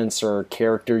performance or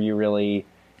character you really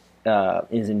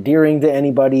is endearing to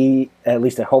anybody. At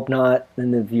least I hope not.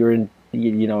 And if you're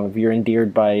if you're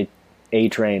endeared by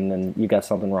A-Train, then you got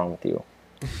something wrong with you.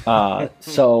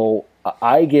 So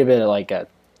I give it like a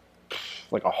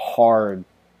hard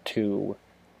 2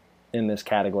 in this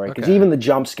category, because even the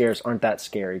jump scares aren't that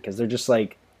scary, because they're just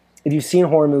like, if you've seen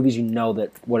horror movies, you know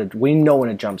that we know when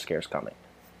a jump scare is coming.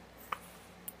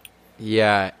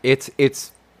 Yeah,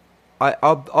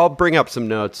 I'll bring up some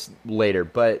notes later,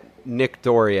 but Nick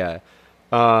Doria,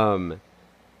 like,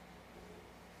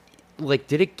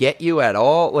 did it get you at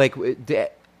all? Like,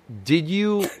 did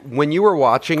you, when you were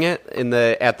watching it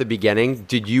at the beginning,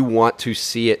 did you want to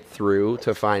see it through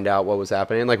to find out what was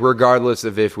happening? Like, regardless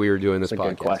of if we were doing this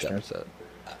podcast episode.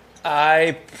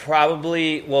 I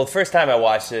probably, the first time I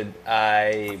watched it,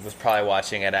 I was probably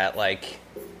watching it at like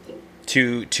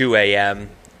 2 a.m.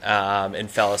 And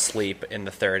fell asleep in the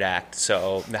third act.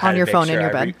 So on your phone in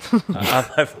your bed, on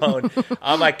my phone,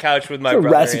 on my couch with my brother.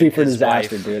 Recipe for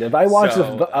disaster, dude. If I watched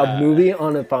a movie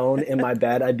on a phone in my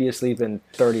bed, I'd be asleep in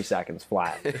 30 seconds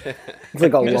flat. It's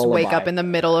like a lullaby. Just wake up in the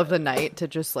middle of the night to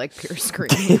just like pure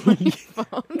screaming on your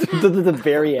phone. the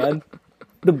very end,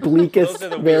 the bleakest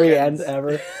very end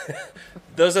ever.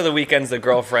 Those are the weekends the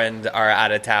girlfriend are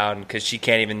out of town because she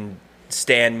can't even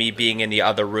stand me being in the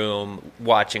other room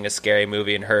watching a scary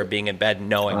movie and her being in bed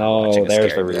knowing I'm watching a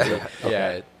scary movie.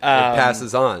 Yeah, it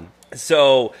passes on.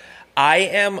 So I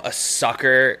am a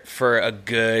sucker for a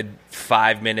good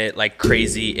 5-minute like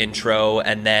crazy intro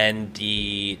and then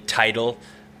the title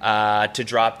to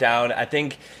drop down. I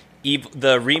think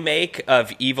the remake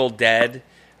of Evil Dead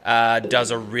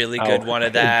does a really good one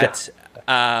of that.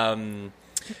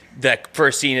 The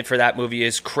first scene for that movie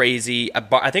is crazy.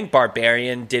 I think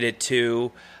Barbarian did it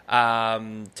too.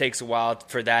 Takes a while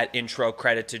for that intro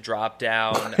credit to drop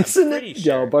down. Isn't it?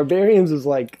 Sure. Yo, Barbarians is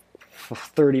like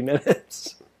 30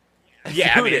 minutes.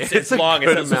 Yeah, I mean it's long.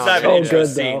 It's not an intro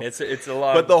scene. It's a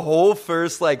long. But the whole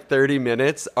first like 30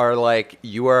 minutes are like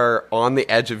you are on the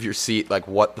edge of your seat. Like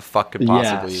what the fuck could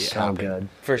possibly happen? Good.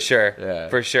 For sure. Yeah.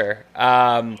 For sure.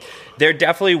 There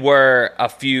definitely were a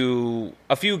few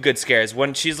good scares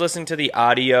when she's listening to the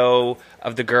audio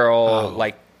of the girl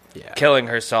killing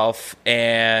herself,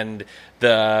 and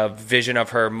the vision of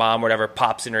her mom, whatever,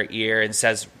 pops in her ear and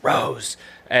says "Rose,"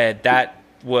 and that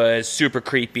was super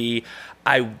creepy.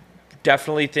 I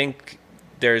definitely think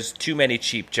there's too many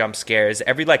cheap jump scares.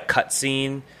 Every like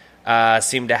cutscene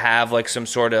seem to have like some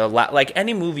sort of like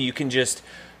any movie you can just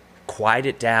quiet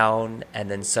it down and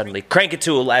then suddenly crank it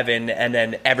to 11 and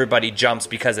then everybody jumps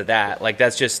because of that. Like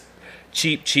that's just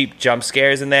cheap jump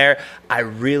scares in there. I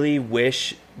really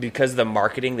wish, because of the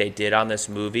marketing they did on this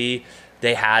movie,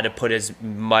 they had to put as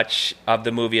much of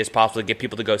the movie as possible to get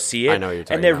people to go see it. I know what you're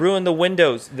talking and they about. ruined the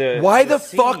windows. Why the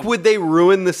fuck scene. would they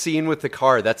ruin the scene with the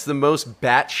car? That's the most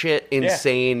batshit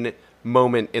insane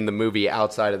moment in the movie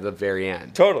outside of the very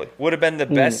end. Totally. Would have been the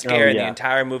best scare in the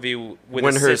entire movie with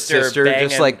when her sister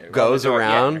just like goes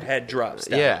around. Yeah, her head drops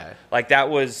down. Yeah. Like that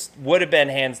would have been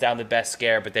hands down the best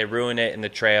scare, but they ruin it in the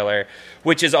trailer,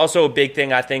 which is also a big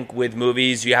thing I think with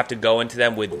movies. You have to go into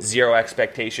them with zero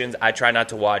expectations. I try not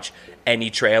to watch any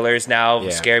trailers now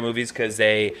of scary movies because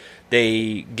they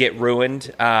get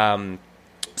ruined.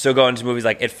 So going to movies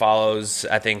like It Follows,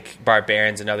 I think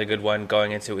Barbarian's another good one,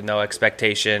 going into it with no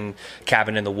expectation.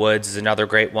 Cabin in the Woods is another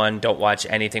great one. Don't watch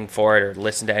anything for it or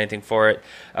listen to anything for it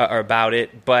or about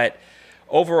it. But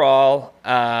overall,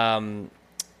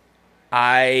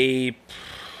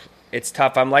 it's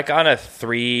tough. I'm like on a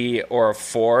 3 or a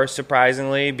 4,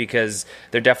 surprisingly, because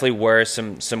there definitely were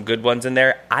some good ones in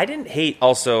there. I didn't hate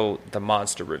also the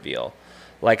monster reveal.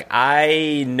 Like,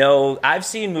 I know I've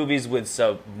seen movies with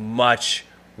so much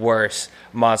worse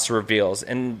monster reveals,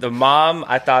 and the mom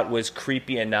I thought was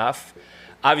creepy enough.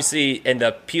 Obviously, in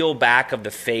the peel back of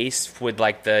the face with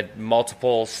like the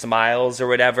multiple smiles or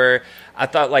whatever, I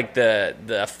thought like the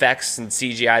effects and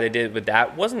CGI they did with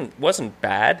that wasn't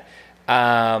bad.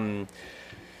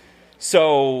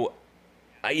 So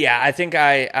yeah, I think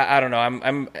I don't know.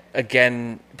 I'm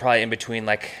again probably in between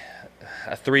like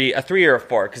a 3 or a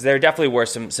 4, because there definitely were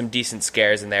some decent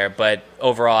scares in there, but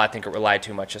overall I think it relied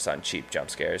too much just on cheap jump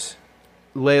scares.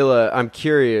 Layla, I'm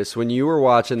curious, when you were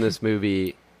watching this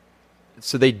movie,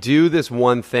 so they do this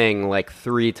one thing like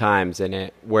 3 times in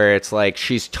it where it's like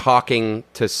she's talking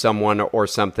to someone or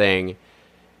something,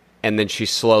 and then she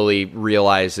slowly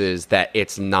realizes that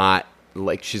it's not,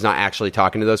 like, she's not actually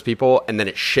talking to those people, and then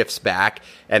it shifts back,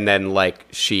 and then like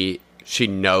she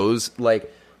knows,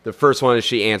 like, the first one is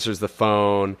she answers the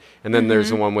phone, and then there's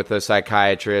the one with the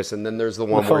psychiatrist, and then there's the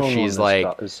one where she's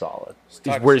like, is solid.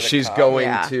 where she's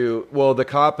going to, well, the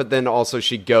cop, but then also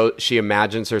she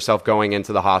imagines herself going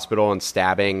into the hospital and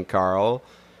stabbing Carl.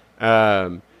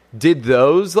 Did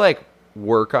those like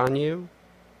work on you?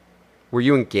 Were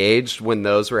you engaged when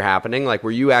those were happening? Like,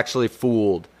 were you actually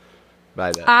fooled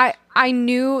by that? I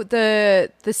knew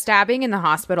the stabbing in the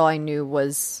hospital, I knew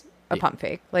was a pump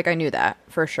fake. Like, I knew that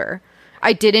for sure.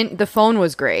 The phone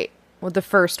was great. Well, the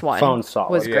first one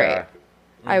was great. Yeah.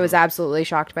 I was absolutely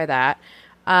shocked by that.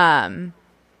 I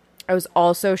was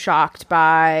also shocked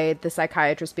by the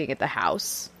psychiatrist being at the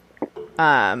house.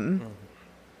 And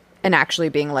actually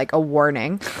being like a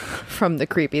warning from the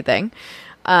creepy thing.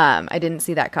 I didn't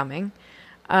see that coming.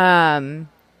 Yeah,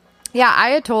 I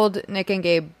had told Nick and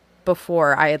Gabe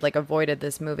before I had like avoided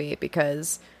this movie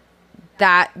because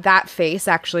that face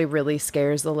actually really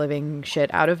scares the living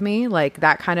shit out of me. Like,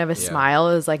 that kind of a smile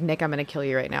is like, Nick, I'm gonna kill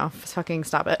you right now. Fucking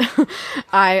stop it.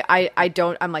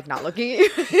 I'm like not looking at you.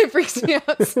 It freaks me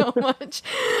out so much.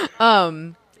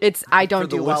 I don't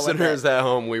do well with it. For the listeners at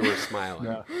home, we were smiling.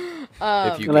 And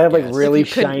I have like really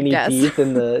shiny teeth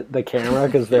in the camera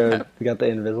because we got the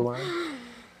Invisalign.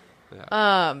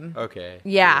 Okay.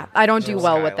 Yeah, I don't do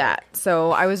well with that.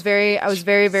 So I was very,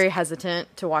 very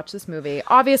hesitant to watch this movie.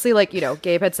 Obviously, like, you know,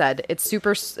 Gabe had said, it's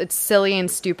silly and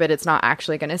stupid. It's not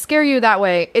actually going to scare you that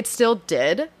way. It still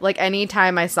did. Like,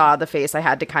 anytime I saw the face, I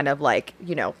had to kind of like,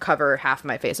 you know, cover half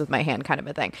my face with my hand, kind of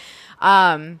a thing.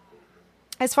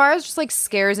 As far as just like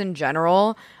scares in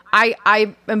general, I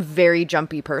am a very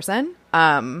jumpy person.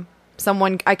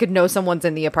 I could know someone's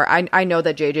in the apartment. I know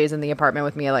that JJ's in the apartment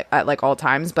with me at all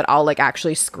times, but I'll like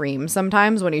actually scream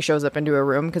sometimes when he shows up into a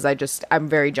room because I'm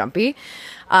very jumpy.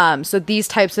 So these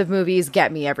types of movies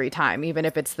get me every time, even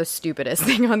if it's the stupidest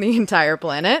thing on the entire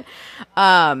planet.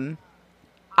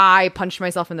 I punched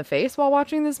myself in the face while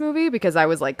watching this movie because I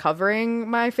was like covering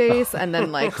my face, and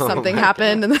then like something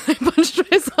happened, and then I punched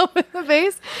myself in the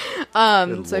face. So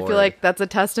I feel like that's a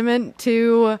testament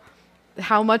to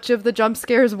how much of the jump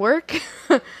scares work.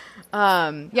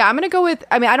 I'm gonna go with,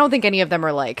 I don't think any of them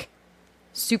are like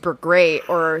super great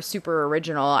or super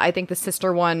original. I think the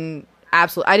sister one,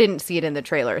 absolutely, I didn't see it in the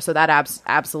trailer, so that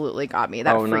absolutely got me.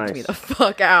 That freaked me the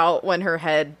fuck out when her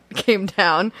head came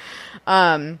down.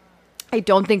 I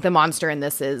don't think the monster in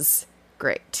this is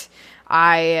great.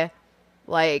 I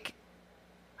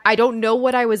don't know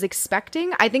what I was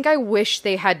expecting. I think I wish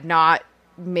they had not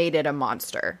made it a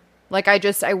monster. Like, I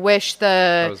wish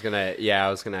I was gonna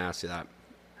ask you that.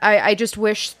 I just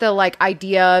wish the like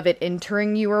idea of it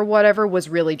entering you or whatever was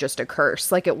really just a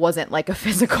curse. Like it wasn't like a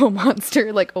physical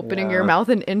monster like opening your mouth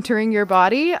and entering your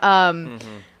body.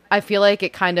 I feel like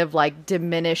it kind of like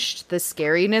diminished the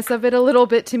scariness of it a little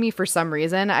bit to me for some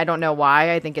reason. I don't know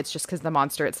why. I think it's just because the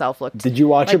monster itself looked. Did you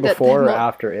watch like it before or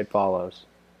after It Follows?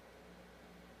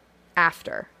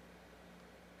 After.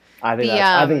 I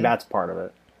think that's part of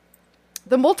it.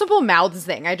 The multiple mouths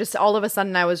thing, all of a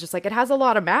sudden I was just like, it has a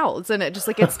lot of mouths, and it just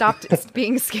like it stopped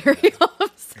being scary all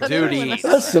of a sudden. Dude,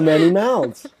 that's so many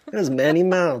mouths. There's many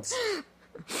mouths.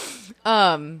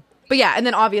 But yeah, and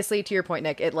then obviously to your point,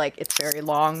 Nick, it's very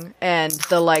long, and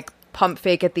the like pump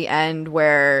fake at the end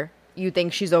where you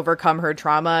think she's overcome her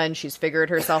trauma and she's figured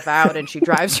herself out, and she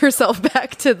drives herself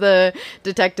back to the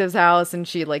detective's house, and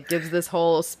she like gives this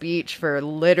whole speech for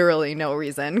literally no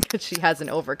reason because she hasn't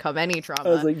overcome any trauma.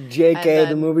 I was like, JK,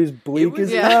 the movie's bleak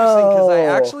as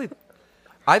hell. Because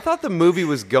I thought the movie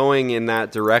was going in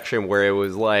that direction where it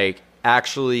was like,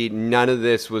 actually none of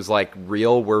this was like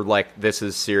real. We're like, this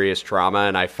is serious trauma,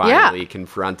 and I finally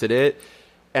confronted it.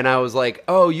 And I was like,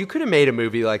 oh, you could have made a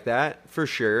movie like that for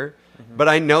sure. But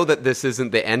I know that this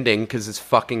isn't the ending because it's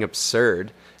fucking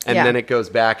absurd. And then it goes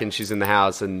back and she's in the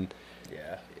house and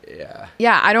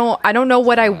I don't know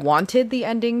what I wanted the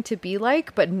ending to be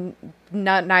like, but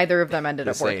neither of them ended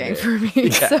up working for me.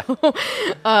 Yeah. So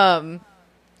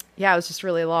it was just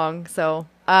really long. So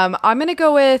I'm gonna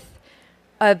go with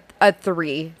a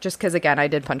 3, just because again I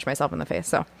did punch myself in the face.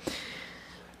 So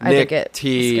I think it's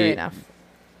scary enough.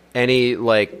 Any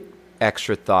like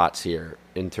extra thoughts here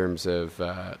in terms of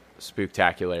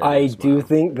Spooktacular? I do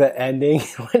think the ending,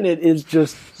 when it is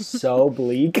just so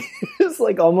bleak, is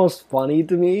like almost funny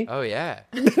to me. Oh yeah.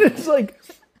 It's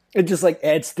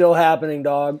still happening,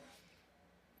 dog.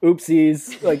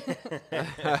 Oopsies. Like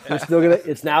we're still gonna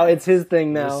it's his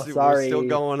thing now. Sorry. We're still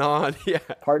going on. Yeah.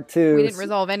 Part 2. We didn't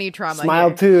resolve any trauma. Smile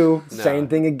here. 2. No. Same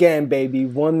thing again, baby.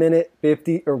 1 minute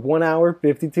 50 or 1 hour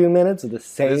 52 minutes of the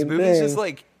same thing. This movie's just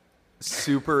like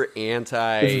super It's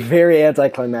very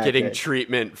anticlimactic. Getting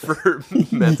treatment for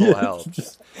mental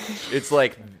health. It's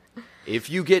like, if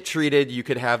you get treated, you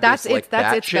could have this like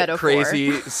batshit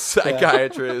crazy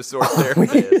psychiatrist or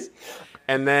therapist.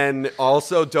 And then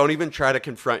also, don't even try to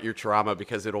confront your trauma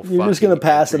because you're just going to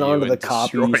pass it on to the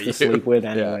cop you used to sleep with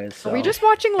anyways. Yeah. So. Are we just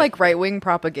watching like right-wing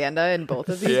propaganda in both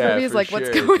of these movies? Like, what's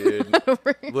going on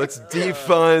over here? Let's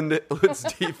defund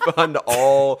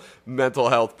all mental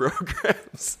health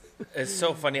programs. It's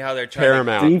so funny how they're trying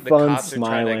Paramount. The cops are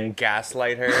trying to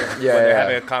gaslight her when they're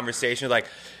having a conversation. Like,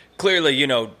 clearly,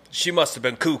 she must have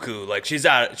been cuckoo. Like, she's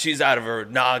out of her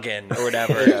noggin or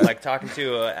whatever. Like, talking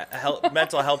to a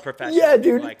mental health professional. Yeah,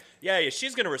 dude. Like,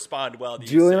 she's going to respond well to you.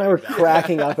 Julie and I were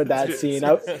cracking up at that scene.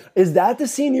 Is that the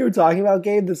scene you were talking about,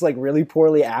 Gabe, that's like really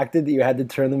poorly acted that you had to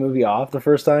turn the movie off the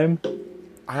first time?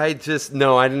 I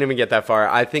didn't even get that far.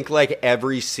 I think like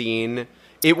every scene...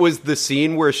 It was the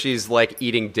scene where she's like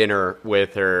eating dinner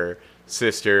with her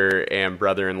sister and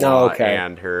brother-in-law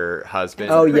and her husband.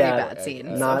 Oh pretty yeah, bad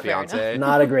scene. Not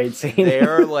a great scene.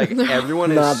 They're like,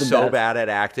 everyone is so bad at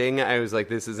acting. I was like,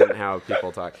 this isn't how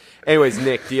people talk. Anyways,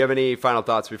 Nick, do you have any final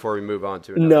thoughts before we move on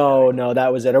to another? No,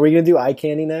 that was it. Are we gonna do eye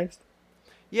candy next?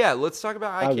 Yeah, let's talk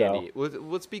about eye candy.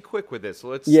 Let's be quick with this.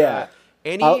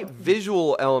 Any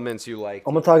visual elements you like?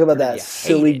 I'm gonna talk about that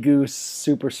silly goose,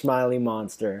 super smiley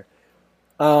monster.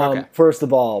 First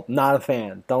of all, not a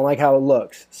fan. Don't like how it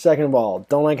looks. Second of all,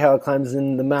 don't like how it climbs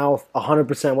in the mouth.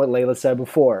 100% what Layla said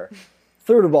before.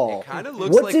 Third of all, it kind of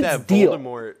looks what's like its that deal?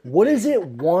 Voldemort. What does it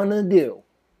want to do?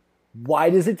 Why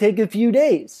does it take a few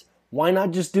days? Why not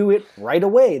just do it right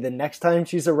away the next time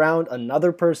she's around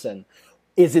another person?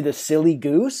 Is it a silly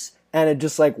goose? And it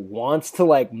just like wants to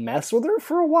like mess with her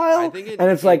for a while?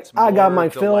 And it's like, I got my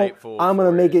fill. I'm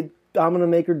going to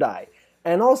make her die.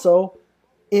 And also,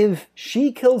 if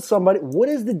she kills somebody, what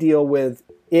is the deal with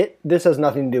it? This has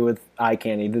nothing to do with eye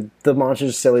candy. The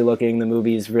monster's silly looking. The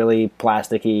movie's really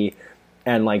plasticky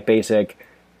and like basic.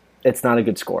 It's not a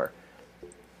good score.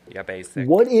 Yeah, basic.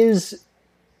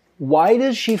 Why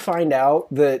does she find out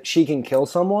that she can kill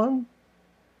someone?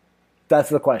 That's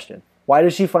the question. Why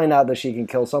does she find out that she can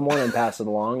kill someone and pass it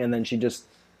along, and then she just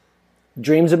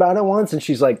dreams about it once and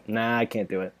she's like, nah, I can't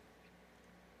do it?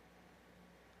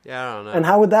 Yeah, I don't know. And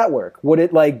how would that work? Would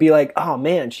it like be like, oh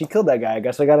man, she killed that guy. I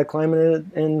guess I got to climb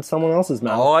in someone else's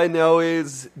mouth. All I know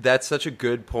is that's such a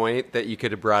good point that you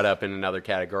could have brought up in another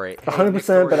category.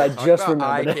 100%, but I just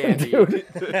remembered it, dude.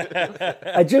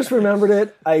 I just remembered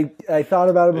it. I thought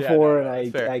about it before, and I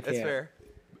can't. It's fair.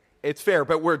 It's fair,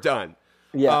 but we're done.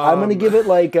 Yeah, I'm going to give it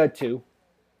like a 2.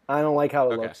 I don't like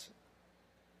how it looks.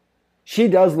 She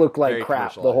does look like Very crap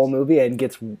the commercialized. whole movie and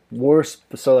gets worse.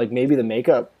 So like maybe the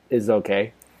makeup is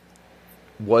okay.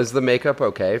 Was the makeup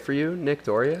okay for you, Nick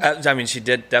Doria? I mean, she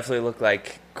did definitely look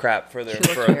like crap further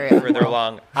very further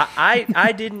along.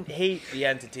 I didn't hate the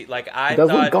entity. Like I does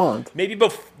look thought gaunt. maybe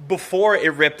before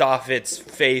it ripped off its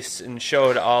face and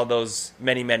showed all those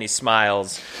many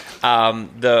smiles.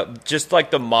 The just like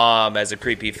the mom as a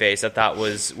creepy face, I thought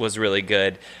was really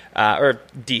good or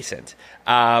decent.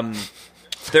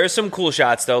 There's some cool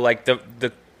shots though, like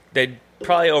they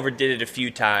probably overdid it a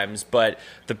few times, but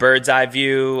the bird's eye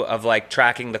view of like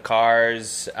tracking the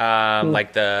cars,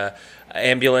 like the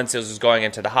ambulances was going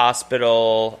into the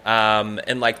hospital,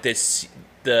 and like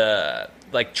the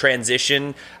like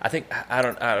transition. I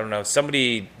don't know.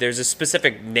 There's a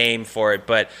specific name for it,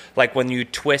 but like when you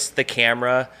twist the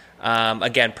camera.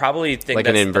 Again, probably think Like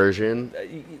an inversion?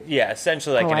 Yeah,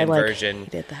 essentially like an inversion.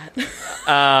 Did that.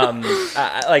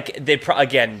 Like they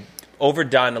again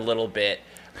overdone a little bit,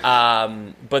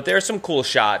 but there are some cool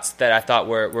shots that I thought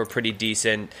were pretty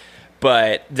decent,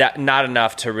 but that not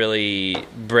enough to really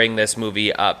bring this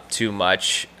movie up too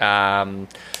much.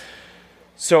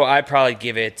 So I probably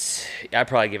give it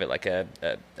like a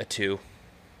 2.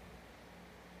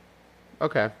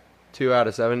 Okay. 2 out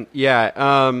of 7. Yeah.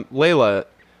 Layla,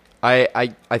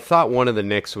 I thought one of the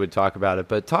Knicks would talk about it,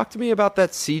 but talk to me about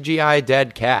that CGI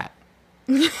dead cat.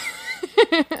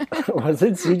 Was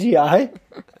it CGI?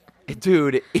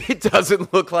 Dude, it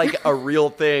doesn't look like a real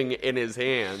thing in his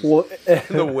hands. Well,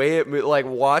 The way it like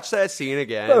watch that scene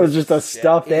again. it was just a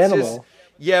stuffed It's animal. just-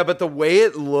 yeah, but the way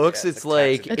it looks, it's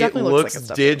like It it definitely looks looks like a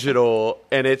stuffed digital,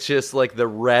 and it's just like the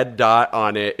red dot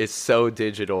on it is so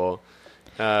digital.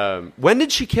 When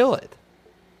did she kill it?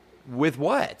 With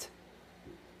what?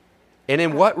 And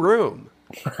in what room?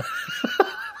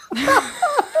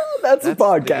 That's a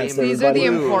podcast. These are the everybody.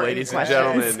 important ladies and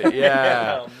questions. gentlemen.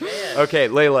 Yeah. Oh, man. Okay,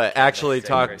 Layla, actually That's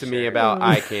talk for to me sure. about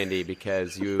eye candy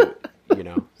because you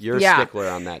know, you're a Yeah. stickler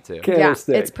on that too.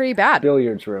 Candlestick. Yeah, it's pretty bad.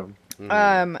 Billiards room.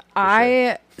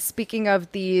 Speaking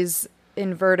of these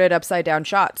inverted upside down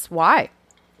shots, why?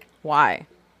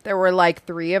 There were like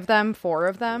 3 of them, 4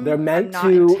 of them. They're meant I'm not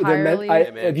to. They're entirely- meant.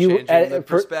 Hey, man, If you changing the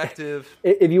perspective.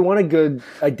 if you want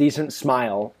a decent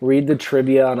smile, read the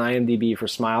trivia on IMDb for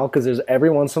smile, because there's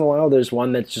every once in a while there's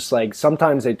one that's just like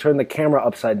sometimes they turn the camera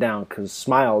upside down because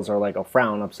smiles are like a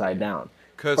frown upside down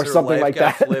Because or her something life like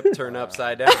got that. flipped, turned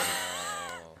upside down.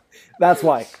 That's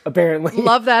why apparently.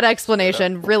 Love that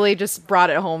explanation. Really just brought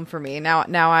it home for me. Now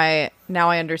I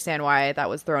understand why that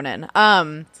was thrown in.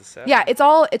 Yeah, it's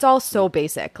all so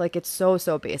basic. Like it's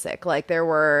so basic. Like there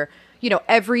were,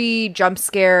 every jump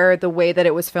scare, the way that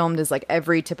it was filmed is like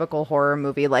every typical horror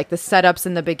movie. Like the setups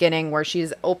in the beginning where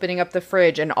she's opening up the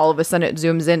fridge and all of a sudden it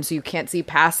zooms in so you can't see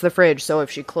past the fridge. So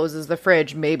if she closes the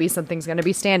fridge, maybe something's going to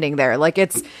be standing there. Like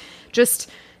it's just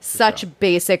such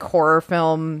basic horror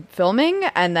filming,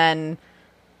 and then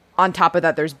on top of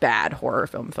that there's bad horror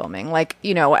filming. Like,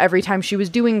 every time she was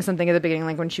doing something at the beginning,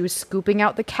 like when she was scooping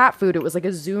out the cat food, it was like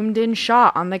a zoomed in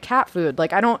shot on the cat food. Like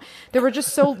there was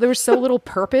so little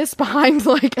purpose behind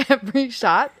like every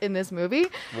shot in this movie.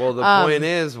 Well, the point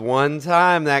is, one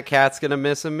time that cat's gonna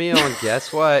miss a meal, and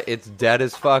guess what? It's dead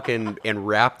as fuck and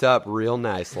wrapped up real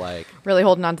nice, like. Really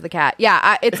holding on to the cat.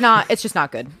 Yeah, it's just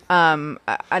not good.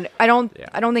 I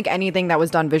don't think anything that was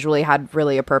done visually had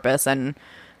really a purpose, and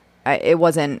it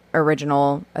wasn't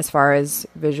original as far as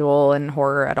visual and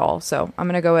horror at all. So I'm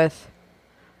gonna go with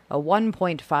a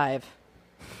 1.5.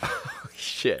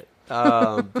 Shit.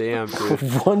 Damn, dude.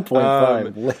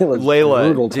 1.5.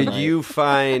 Layla, did you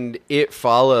find It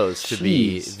Follows to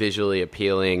be Jeez. visually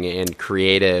appealing and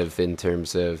creative in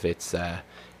terms of its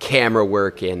camera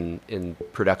work and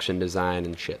production design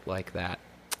and shit like that?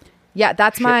 Yeah,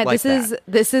 that's Shit like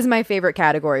this is my favorite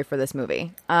category for this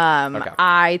movie. Okay.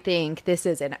 I think this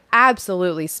is an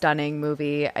absolutely stunning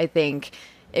movie. I think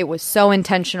it was so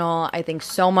intentional. I think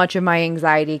so much of my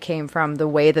anxiety came from the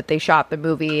way that they shot the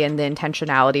movie and the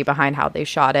intentionality behind how they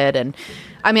shot it. And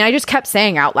I mean, I just kept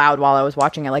saying out loud while I was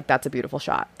watching it, like, that's a beautiful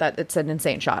shot. That it's an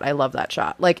insane shot. I love that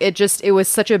shot. Like it was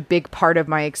such a big part of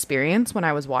my experience when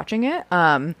I was watching it.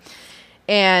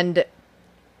 And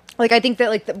like, I think that,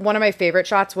 like, one of my favorite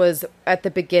shots was at the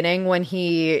beginning when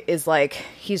he's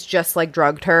just, like,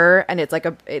 drugged her, and it's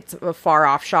a far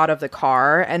off shot of the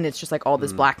car, and it's just, like, all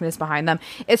this blackness behind them.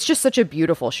 It's just such a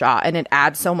beautiful shot, and it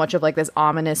adds so much of, like, this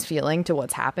ominous feeling to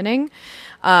what's happening.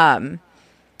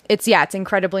 It's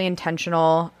incredibly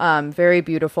intentional, very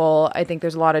beautiful. I think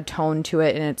there's a lot of tone to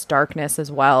it in its darkness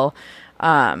as well.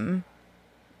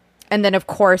 And then, of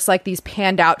course, like these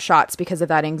panned out shots because of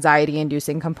that anxiety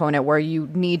inducing component where you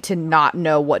need to not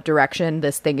know what direction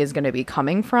this thing is going to be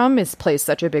coming from plays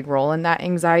such a big role in that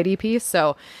anxiety piece.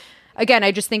 So again,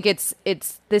 I just think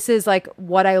this is like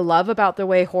what I love about the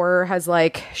way horror has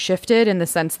like shifted, in the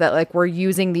sense that like we're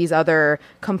using these other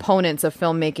components of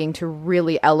filmmaking to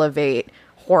really elevate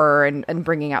horror and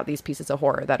bringing out these pieces of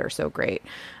horror that are so great.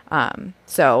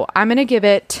 So I'm going to give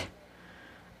it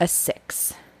a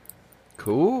 6.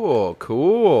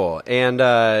 Cool. And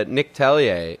Nick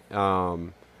Tellier,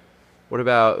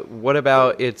 what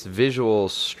about its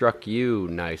visuals struck you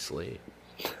nicely?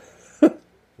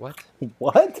 What?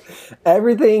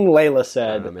 Everything Layla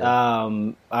said.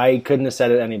 I couldn't have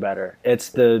said it any better. It's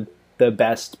the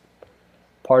best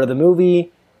part of the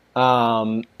movie.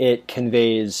 It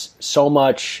conveys so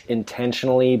much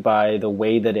intentionally by the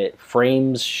way that it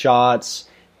frames shots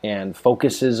and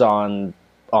focuses on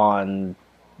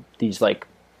these like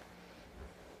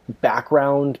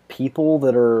background people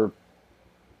that are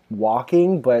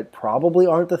walking but probably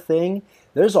aren't the thing.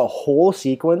 There's a whole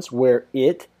sequence where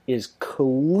it is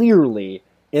clearly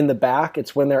in the back.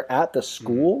 It's when they're at the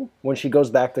school, when she goes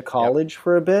back to college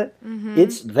for a bit. Mm-hmm.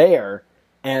 It's there,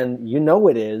 and you know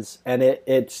it is, and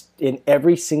it's in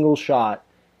every single shot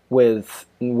with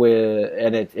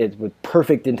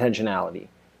perfect intentionality.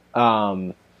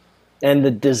 And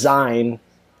the design,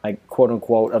 like quote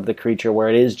unquote, of the creature, where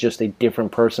it is just a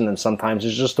different person, and sometimes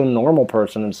it's just a normal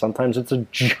person, and sometimes it's a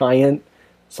giant,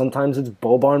 sometimes it's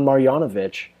Boban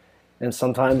Marjanovic, and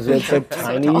sometimes it's a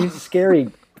tiny, scary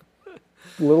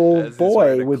little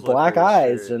boy with black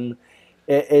eyes, and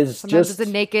it is sometimes just it's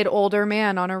a naked older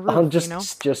man on a roof. I'm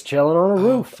just chilling on a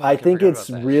roof. I think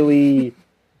it's really,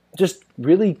 just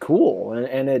really cool,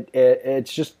 and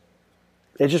it's just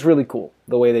really cool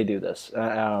the way they do this.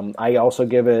 I also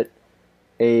give it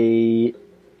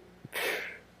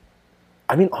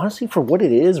honestly, for what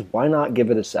it is, why not give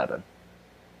it a 7?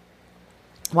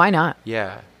 Why not?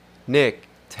 Yeah, Nick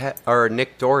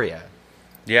Doria.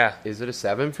 Yeah, is it a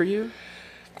 7 for you?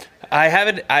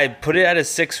 I put it at a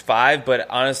 6.5, but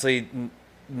honestly,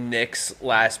 Nick's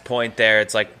last point there,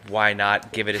 it's like, why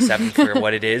not give it a 7 for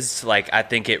what it is? Like, I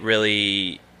think it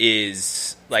really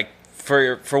is, like,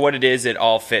 for what it is, it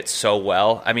all fits so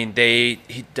well. I mean,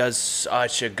 he does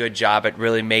such a good job at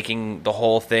really making the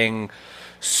whole thing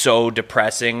so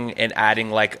depressing and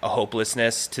adding like a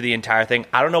hopelessness to the entire thing.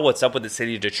 I don't know what's up with the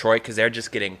city of Detroit, because they're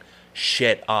just getting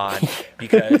shit on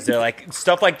because they're like,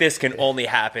 stuff like this can only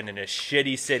happen in a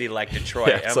shitty city like Detroit.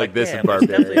 Yeah, it's like this in there's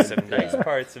definitely some nice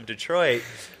parts of Detroit,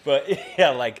 but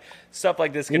yeah, like stuff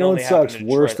like this can only happen in Detroit. You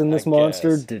know what sucks worse than this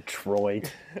monster?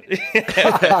 Detroit.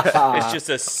 It's just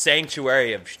a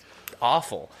sanctuary of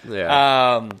awful.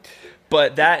 Yeah.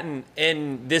 But that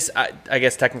and this, I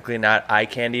guess technically not eye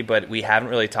candy, but we haven't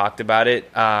really talked about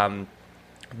it. The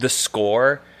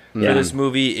score for this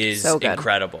movie is so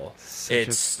incredible.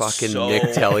 It's a fucking so Nick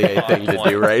Tellier thing to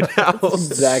do right now.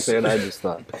 Exactly what I just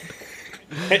thought.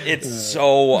 It's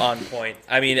so on point.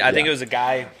 I mean, I think it was a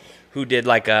guy who did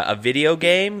like a video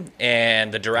game,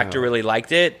 and the director really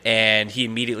liked it, and he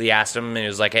immediately asked him, and he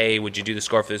was like, hey, would you do the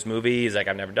score for this movie? He's like,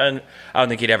 I don't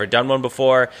think he'd ever done one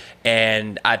before,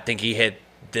 and I think he hit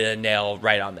the nail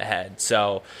right on the head.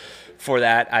 So for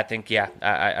that, I think,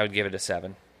 I would give it a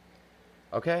 7.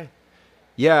 Okay.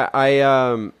 Yeah,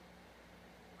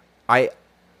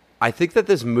 I think that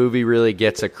this movie really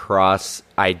gets across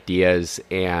ideas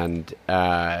and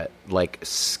like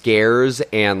scares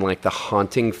and like the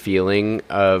haunting feeling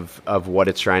of what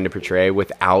it's trying to portray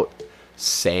without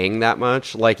saying that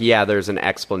much. Like, yeah, there's an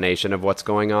explanation of what's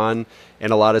going on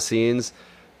in a lot of scenes,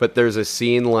 but there's a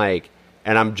scene like,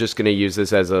 and I'm just going to use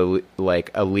this as a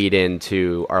lead in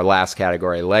to our last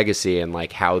category, legacy, and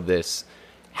like how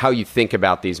you think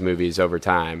about these movies over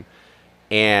time.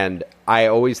 And I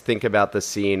always think about the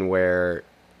scene where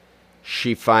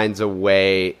she finds a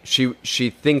way, she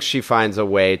thinks she finds a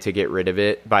way to get rid of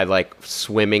it by like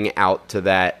swimming out to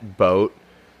that boat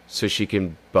so she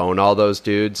can bone all those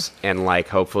dudes, and like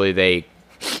hopefully they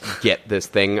get this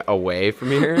thing away from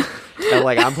here. And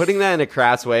like, I'm putting that in a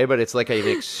crass way, but it's like an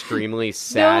extremely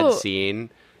sad scene.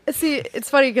 See, it's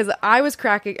funny because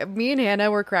me and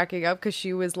Hannah were cracking up because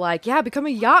she was like, yeah, become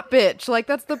a yacht bitch. Like,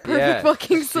 that's the perfect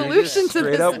fucking solution to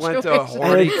this situation. Went to a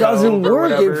and it doesn't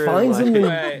work. It finds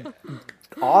him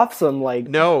awesome. Like,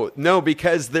 no,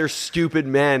 because they're stupid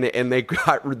men, and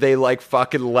they like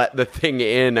fucking let the thing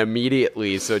in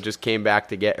immediately, so it just came back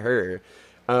to get her.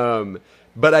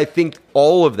 But I think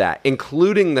all of that,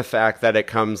 including the fact that it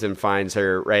comes and finds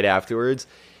her right afterwards,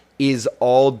 is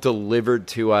all delivered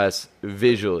to us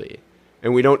visually.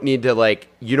 And we don't need to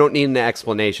you don't need an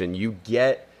explanation. You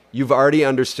get you've already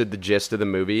understood the gist of the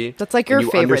movie. That's like your and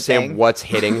you favorite understand thing. what's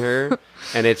hitting her,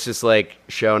 and it's just like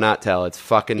show not tell. It's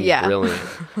fucking brilliant.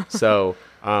 So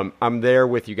I'm there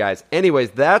with you guys.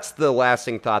 Anyways, that's the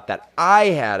lasting thought that I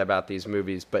had about these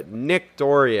movies. But Nick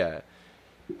Doria,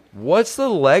 what's the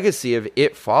legacy of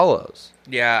It Follows?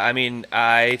 Yeah, I mean,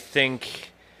 I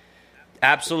think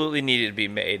absolutely needed to be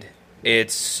made.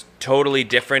 It's totally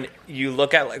different. You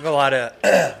look at like a lot of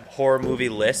horror movie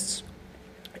lists,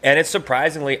 and it's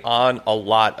surprisingly on a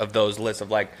lot of those lists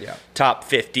of like top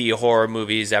 50 horror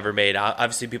movies ever made.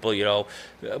 Obviously, people,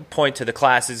 point to the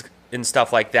classes and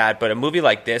stuff like that, but a movie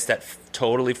like this that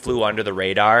totally flew under the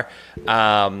radar,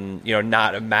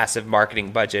 not a massive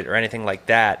marketing budget or anything like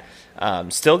that,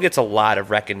 still gets a lot of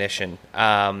recognition.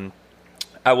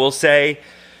 I will say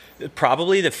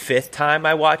probably the fifth time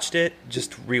I watched it,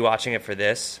 just rewatching it for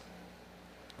this,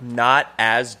 not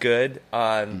as good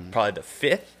on probably the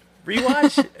fifth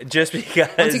rewatch, just because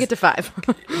once you get to 5.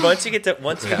 once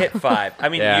you hit 5, I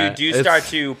mean, you do start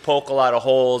to poke a lot of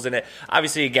holes in it.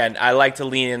 Obviously, again, I like to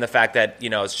lean in the fact that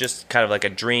it's just kind of like a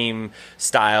dream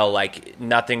style, like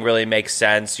nothing really makes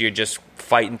sense. You're just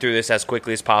fighting through this as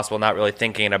quickly as possible, not really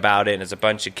thinking about it, and it's a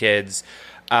bunch of kids.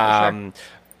 Sure.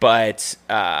 But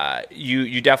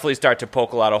you definitely start to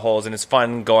poke a lot of holes, and it's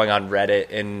fun going on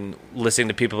Reddit and listening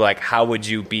to people like, how would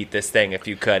you beat this thing if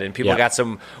you could? And people got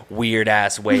some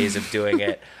weird-ass ways of doing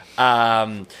it.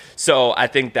 So I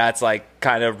think that's like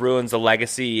kind of ruins the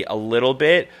legacy a little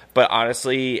bit. But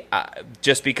honestly,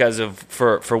 just because of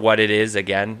for what it is,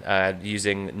 again,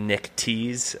 using Nick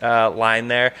T's line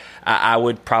there, I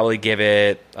would probably give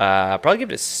it a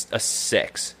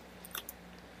 6.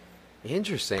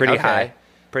 Interesting. Pretty high.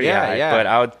 Pretty high, but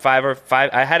I would 5.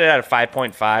 I had it at a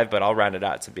 5.5, but I'll round it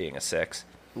out to being a 6.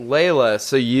 Layla,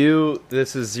 so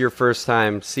this is your first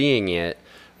time seeing it,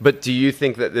 but do you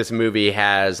think that this movie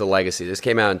has a legacy? This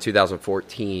came out in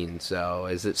 2014, so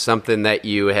is it something that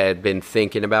you had been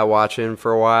thinking about watching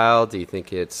for a while? Do you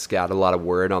think it's got a lot of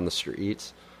word on the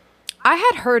streets? I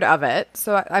had heard of it,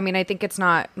 so I mean, I think it's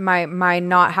not my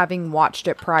not having watched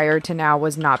it prior to now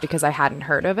was not because I hadn't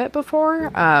heard of it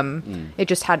before. It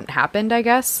just hadn't happened, I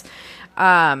guess.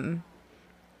 I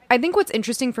think what's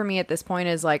interesting for me at this point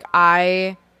is like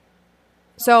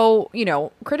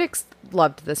critics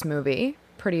loved this movie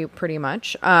pretty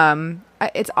much.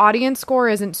 Its audience score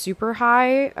isn't super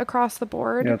high across the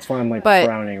board. That's why I'm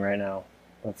frowning right now.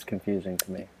 That's confusing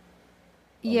to me.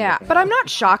 Yeah, but I'm not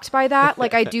shocked by that.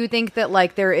 Like, I do think that,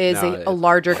 like, there is a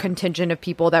larger contingent of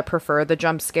people that prefer the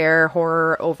jump scare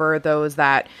horror over those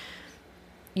that,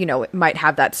 it might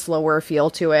have that slower feel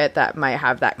to it, that might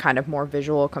have that kind of more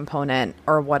visual component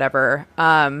or whatever.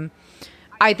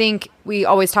 I think we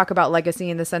always talk about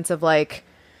legacy in the sense of, like,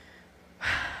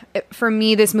 for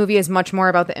me, this movie is much more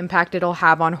about the impact it'll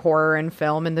have on horror and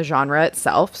film and the genre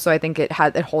itself. So I think it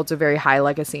holds a very high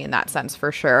legacy in that sense,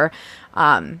 for sure.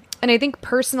 And I think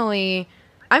personally,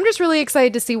 I'm just really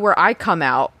excited to see where I come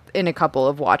out in a couple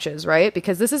of watches, right?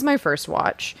 Because this is my first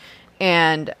watch.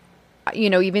 And,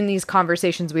 even these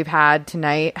conversations we've had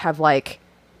tonight have like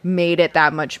made it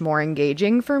that much more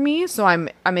engaging for me. So I'm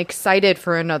excited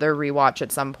for another rewatch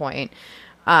at some point.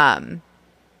 And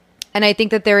I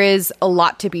think that there is a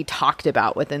lot to be talked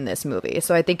about within this movie.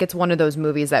 So I think it's one of those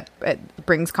movies that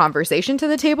brings conversation to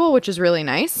the table, which is really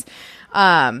nice.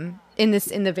 In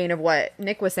the vein of what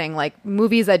Nick was saying, like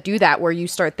movies that do that, where you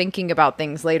start thinking about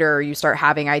things later, or you start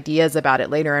having ideas about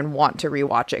it later and want to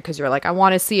rewatch it because you're like, I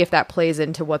want to see if that plays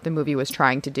into what the movie was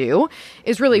trying to do,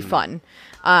 is really fun.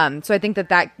 So I think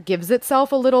that gives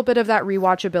itself a little bit of that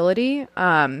rewatchability.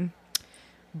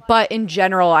 But in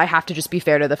general, I have to just be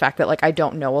fair to the fact that, like, I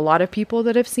don't know a lot of people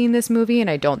that have seen this movie, and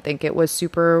I don't think it was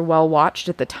super well watched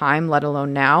at the time, let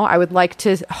alone now. I would like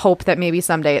to hope that maybe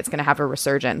someday it's going to have a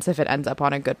resurgence if it ends up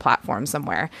on a good platform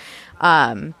somewhere. So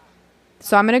I'm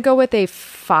going to go with a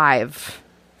 5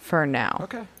 for now.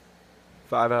 Okay.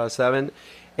 5 out of 7.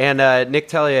 And Nick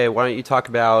Tellier, why don't you talk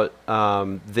about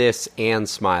this and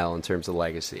Smile in terms of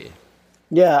legacy?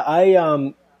 Yeah, I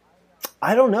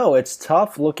don't know. It's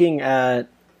tough looking at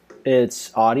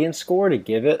its audience score to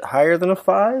give it higher than a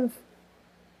 5.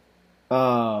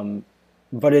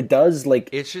 But it does, like...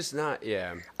 It's just not,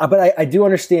 yeah. But I do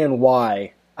understand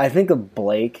why. I think of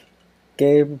Blake,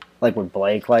 Gabe. Like, would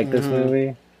Blake like this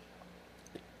movie?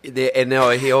 And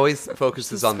no, he always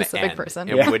focuses on the end. Person.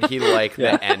 And would he like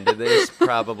the end of this?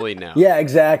 Probably no. Yeah,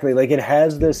 exactly. Like, it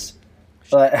has this...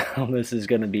 this is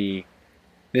going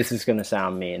to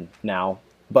sound mean now.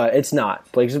 But it's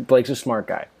not. Blake's a smart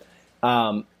guy.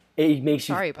 It makes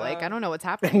you. Sorry, Blake. I don't know what's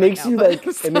happening. It makes you right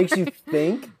now, it makes you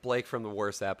think. Blake from the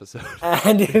worst episode.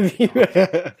 And if you,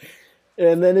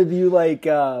 And then if you like,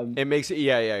 it makes it,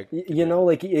 yeah. You know,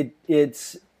 like it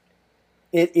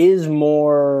is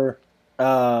more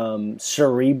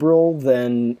cerebral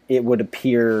than it would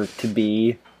appear to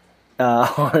be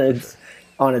on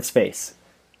its face.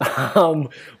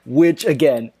 Which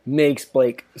again makes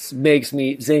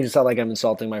me sound like I'm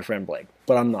insulting my friend Blake,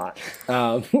 but I'm not.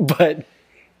 But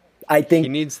I think he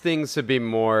needs things to be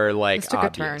more like took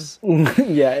obvious.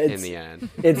 Yeah, in the end,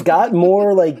 it's got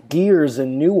more like gears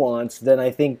and nuance than I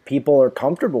think people are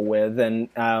comfortable with, and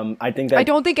I think that I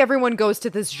don't think everyone goes to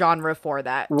this genre for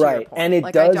that. Right, and it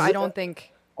like, does. I don't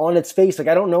think on its face, like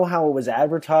I don't know how it was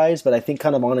advertised, but I think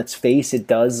kind of on its face, it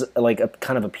does like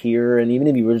kind of appear, and even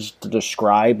if you were just to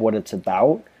describe what it's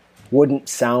about, wouldn't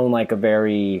sound like a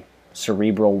very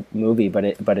cerebral movie, but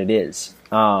it is.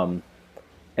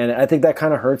 And I think that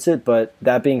kind of hurts it. But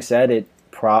that being said,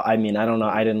 I mean, I don't know.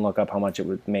 I didn't look up how much it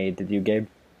was made. Did you, Gabe?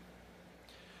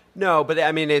 No, but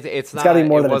I mean, it's not. Got to be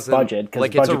more it than its budget.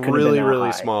 Like its it's a budget really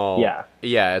high. small.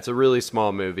 Yeah, it's a really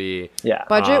small movie. Yeah,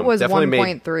 budget was definitely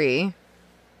 1.3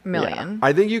 million.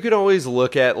 I think you could always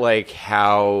look at like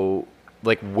how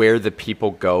where the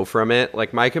people go from it.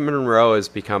 Like Micah Monroe has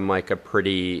become like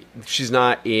she's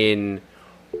not in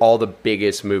all the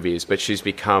biggest movies, but she's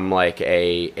become like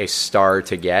a star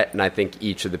to get, and I think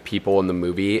each of the people in the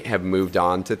movie have moved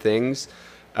on to things.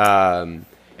 And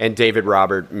David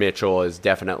Robert Mitchell is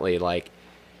definitely like,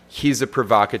 he's a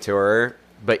provocateur,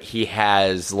 but he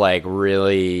has like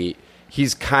really,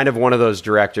 he's kind of one of those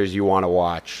directors you want to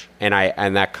watch,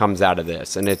 and that comes out of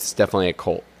this, and it's definitely a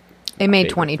cult. It made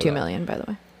 22 million, by the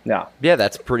way. Yeah,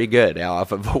 that's pretty good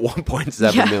off of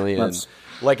 1.7 million.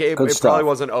 Like it probably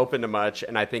wasn't open to much,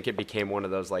 and I think it became one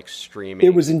of those like streaming.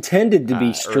 It was intended to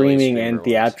be streaming and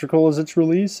theatrical as its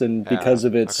release, and because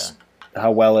of how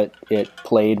well it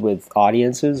played with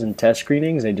audiences and test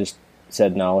screenings, they just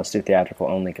said no, let's do theatrical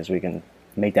only because we can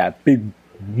make that big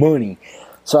money.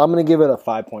 So I'm going to give it a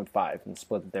 5.5 and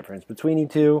split the difference between you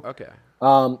two. Okay.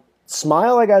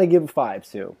 Smile, I got to give a 5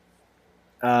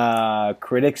 to.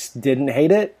 Critics didn't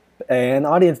hate it, and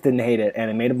audience didn't hate it,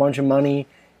 and it made a bunch of money.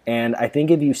 And I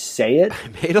think if you say it,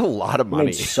 made a lot of money.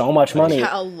 Made so much money. Yeah,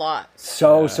 a lot.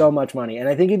 So much money. And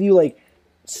I think if you like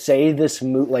say this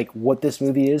what this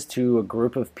movie is to a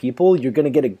group of people, you're going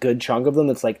to get a good chunk of them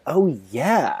that's like, "Oh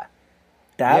yeah.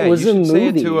 That was a movie." Say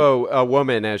it to a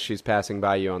woman as she's passing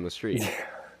by you on the street.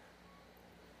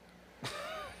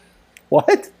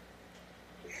 What?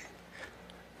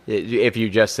 If you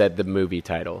just said the movie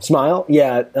title. Smile?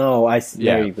 Yeah. Oh,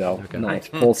 there you go. Okay. Nice.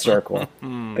 Full circle.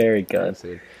 Very good.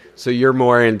 So you're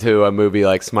more into a movie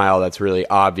like Smile that's really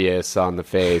obvious on the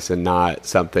face and not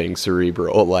something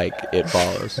cerebral like It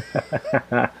Follows.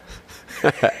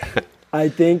 I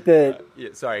think that...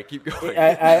 sorry, keep going.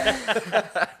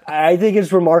 I think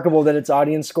it's remarkable that its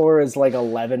audience score is like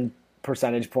 11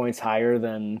 percentage points higher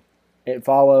than It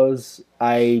Follows.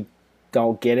 I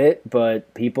don't get it,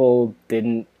 but people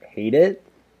didn't hate it.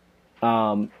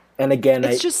 And again,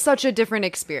 it's just such a different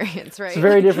experience, right? It's a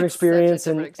very different experience,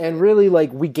 and really,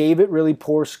 like, we gave it really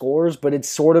poor scores, but it's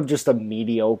sort of just a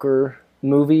mediocre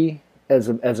movie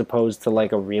as opposed to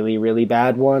like a really, really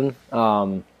bad one.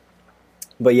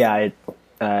 But yeah,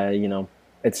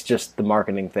 it's just the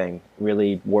marketing thing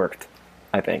really worked,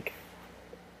 I think.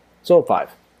 So 5.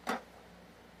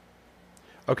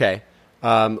 Okay.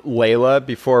 Layla,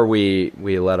 before we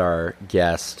let our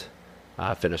guest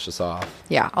finish us off.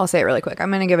 Yeah, I'll say it really quick. I'm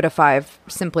going to give it a 5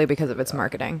 simply because of its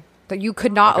marketing. That you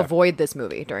could not avoid this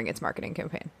movie during its marketing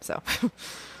campaign. So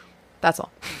that's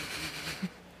all.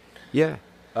 Yeah.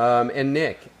 And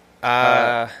Nick?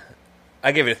 I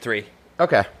give it a 3.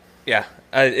 Okay. Yeah.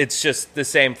 It's just the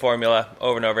same formula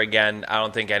over and over again. I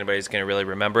don't think anybody's going to really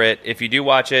remember it. If you do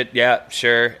watch it, yeah,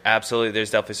 sure, absolutely.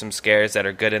 There's definitely some scares that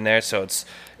are good in there. So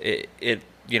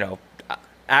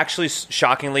actually,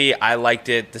 shockingly, I liked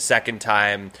it the second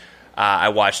time I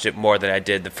watched it more than I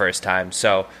did the first time.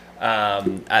 So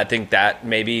I think that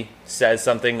maybe says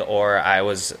something, or I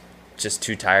was just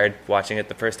too tired watching it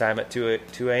the first time at 2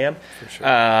 a.m. For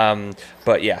sure.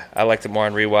 But yeah, I liked it more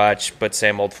on rewatch, but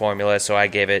same old formula. So I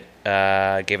gave it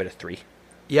a 3.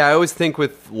 Yeah, I always think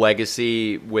with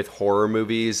legacy with horror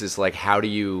movies is like, how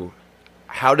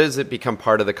does it become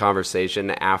part of the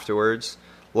conversation afterwards?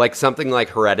 Like something like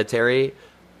Hereditary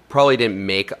probably didn't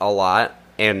make a lot,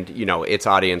 and its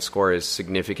audience score is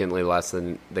significantly less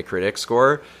than the critic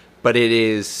score, but it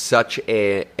is such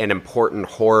an important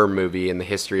horror movie in the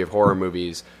history of horror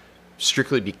movies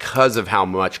strictly because of how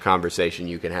much conversation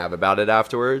you can have about it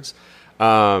afterwards.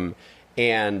 And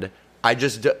I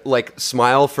just like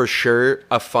Smile, for sure,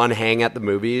 a fun hang at the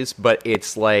movies, but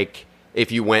it's like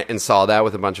if you went and saw that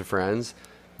with a bunch of friends,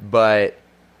 but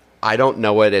I don't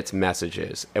know what its message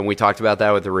is. And we talked about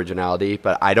that with originality,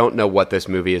 but I don't know what this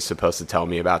movie is supposed to tell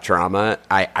me about trauma.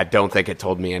 I don't think it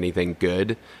told me anything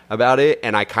good about it.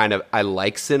 And I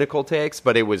like cynical takes,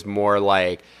 but it was more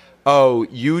like, oh,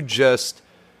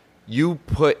 you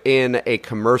put in a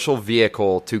commercial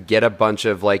vehicle to get a bunch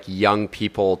of like young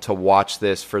people to watch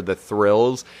this for the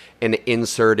thrills and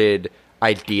inserted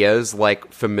ideas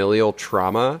like familial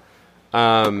trauma,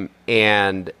 and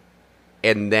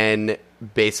then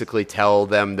basically tell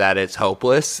them that it's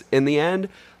hopeless in the end.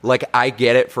 Like, I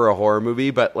get it for a horror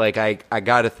movie, but like I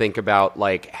got to think about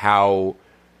like how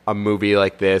a movie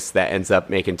like this that ends up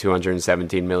making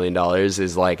 $217 million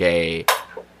is like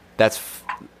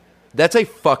that's a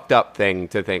fucked up thing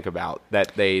to think about,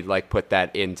 that they like put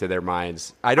that into their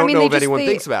minds. I don't know if anyone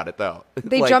thinks about it though.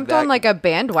 They jumped on like a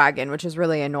bandwagon, which is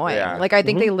really annoying. Yeah. Like, I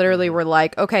think they literally were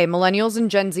like, okay, millennials and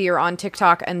Gen Z are on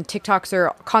TikTok, and TikToks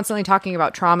are constantly talking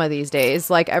about trauma these days.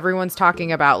 Like, everyone's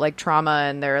talking about like trauma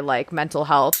and their like mental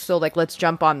health. So like, let's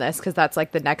jump on this because that's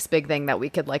like the next big thing that we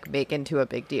could like make into a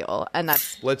big deal. And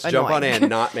that's let's annoying. jump on it and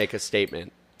not make a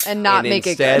statement. And not make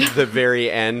it good. Instead, the very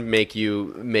end make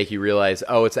you realize,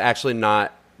 oh, it's actually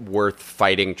not worth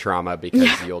fighting trauma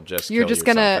because you'll just you're kill just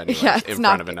yourself gonna anyways in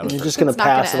front of another person. You're just gonna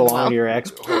pass it along to your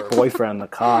ex-boyfriend, the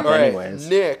cop, All right, anyways.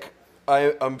 Nick,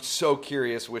 I'm so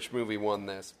curious which movie won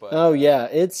this. But oh yeah,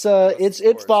 It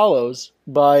Follows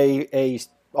by a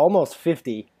almost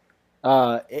 50,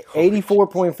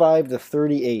 84.5 to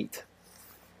 38.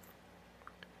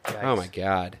 Oh my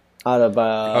god! Out of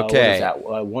what is that,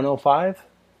 105?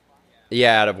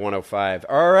 Yeah, out of 105.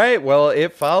 All right. Well,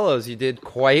 It Follows. You did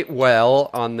quite well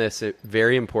on this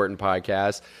very important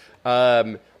podcast.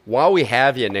 While we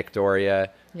have you, Nick Doria,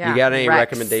 you got any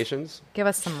recommendations? Give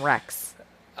us some recs.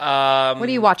 What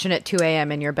are you watching at 2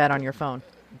 a.m. in your bed on your phone?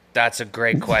 That's a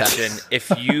great question.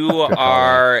 If you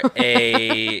are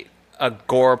a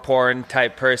gore porn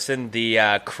type person,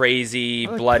 the crazy,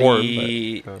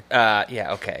 bloody, porn, but,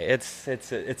 yeah, okay,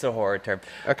 it's a horror term.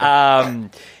 Okay.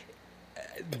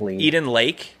 Eden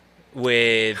Lake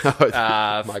with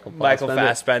Michael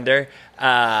Fassbender.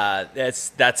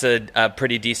 That's a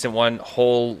pretty decent one.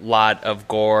 Whole lot of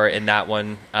gore in that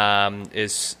one.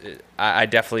 I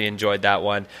definitely enjoyed that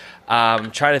one.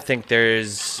 I'm trying to think.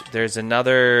 There's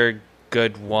another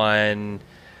good one.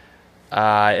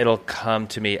 It'll come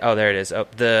to me. Oh, there it is.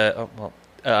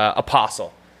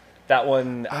 Apostle. That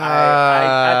one.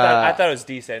 I thought it was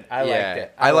decent. I liked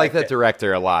it. I like that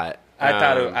director a lot.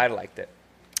 I liked it.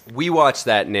 We watched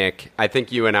that, Nick. I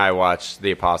think you and I watched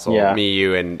The Apostle. Yeah. Me,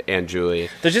 you, and Julie.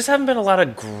 There just haven't been a lot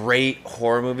of great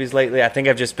horror movies lately. I think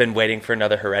I've just been waiting for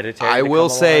another Hereditary. I will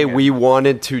say we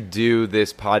wanted to do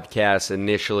this podcast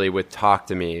initially with Talk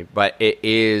to Me, but it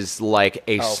is like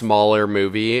a smaller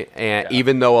movie. And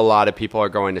even though a lot of people are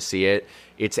going to see it,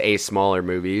 it's a smaller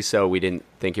movie, so we didn't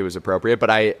think it was appropriate.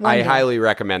 But I highly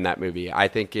recommend that movie. I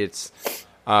think it's...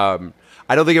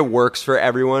 I don't think it works for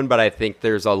everyone, but I think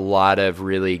there's a lot of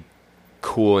really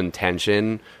cool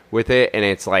intention with it, and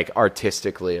it's like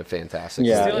artistically a fantastic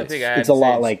movie. It's a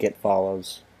lot like It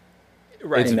Follows.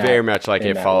 Right. It's very much like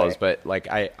It Follows, but like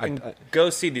I go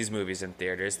see these movies in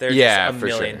theaters. They're just a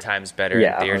million times better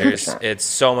in theaters. 100%. It's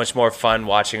so much more fun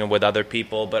watching them with other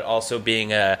people, but also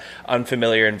being a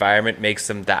unfamiliar environment makes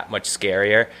them that much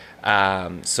scarier.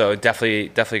 So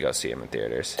definitely go see them in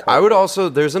theaters. I would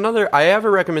also, I have a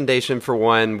recommendation for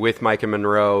one with Micah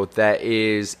Monroe that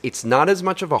is, it's not as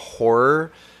much of a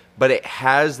horror, but it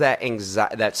has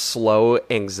that slow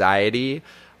anxiety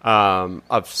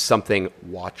of something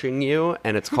watching you,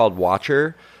 and it's called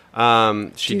Watcher.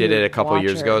 She did it a couple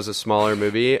years ago as a smaller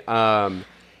movie.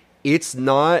 It's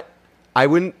not, I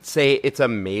wouldn't say it's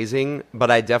amazing, but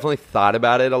I definitely thought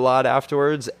about it a lot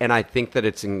afterwards, and I think that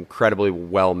it's incredibly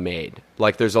well made.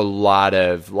 Like, there's a lot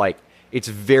of, like, it's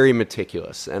very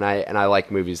meticulous, and I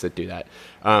like movies that do that.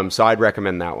 So I'd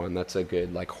recommend that one. That's a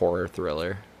good, like, horror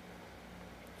thriller.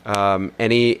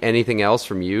 Anything else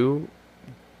from you,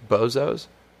 bozos?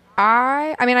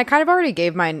 I mean, I kind of already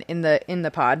gave mine in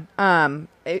the pod.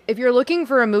 If you're looking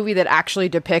for a movie that actually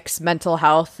depicts mental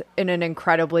health in an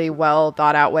incredibly well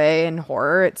thought out way in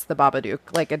horror, it's The Babadook.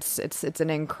 Like, it's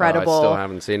an incredible. I still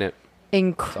haven't seen it.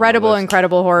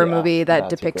 Incredible horror movie that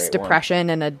depicts depression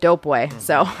in a dope way.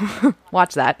 So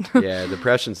watch that. Yeah,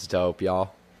 depression's dope,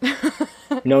 y'all.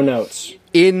 No notes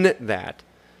in that.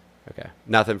 Okay,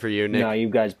 nothing for you, Nick. No, you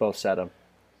guys both said them.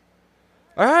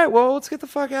 All right, well, let's get the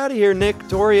fuck out of here. Nick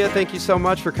Doria, thank you so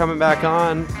much for coming back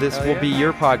on. This will be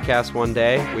your podcast one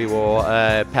day. We will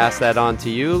pass that on to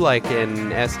you like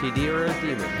an STD or a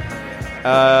demon.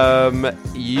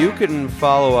 You can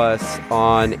follow us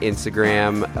on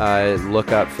Instagram.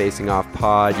 Look up Facing Off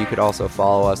Pod. You could also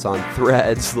follow us on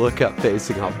Threads. Look up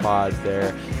Facing Off Pod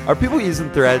there. Are people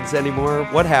using Threads anymore?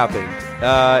 What happened?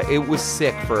 It was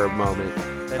sick for a moment.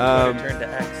 Then Twitter turned to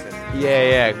X.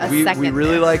 Yeah. We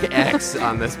really there. like X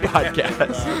on this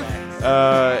podcast.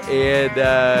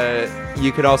 And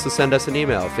you could also send us an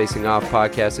email,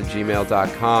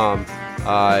 facingoffpodcast@gmail.com,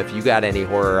 if you got any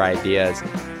horror ideas.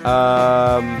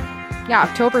 Yeah,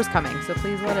 October's coming, so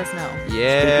please let us know.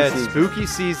 Yeah, spooky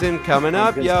season coming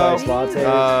up, Pumpkin yo. spice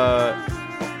latte.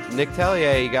 Nick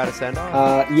Tellier, you got to send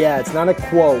off? Yeah, it's not a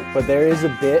quote, but there is a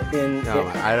bit in... No,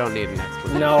 I don't need an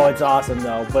explanation. No, it's awesome,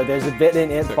 though. But there's a bit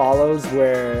in It Follows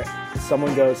where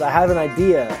someone goes, I have an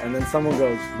idea. And then someone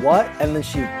goes, what? And then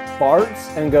she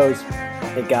farts and goes,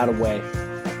 it got away.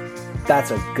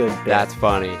 That's a good bit. That's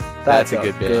funny. That's a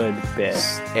good bit. Good bit.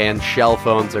 And shell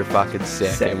phones are fucking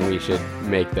sick. And we should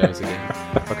make those again.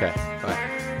 Okay, bye.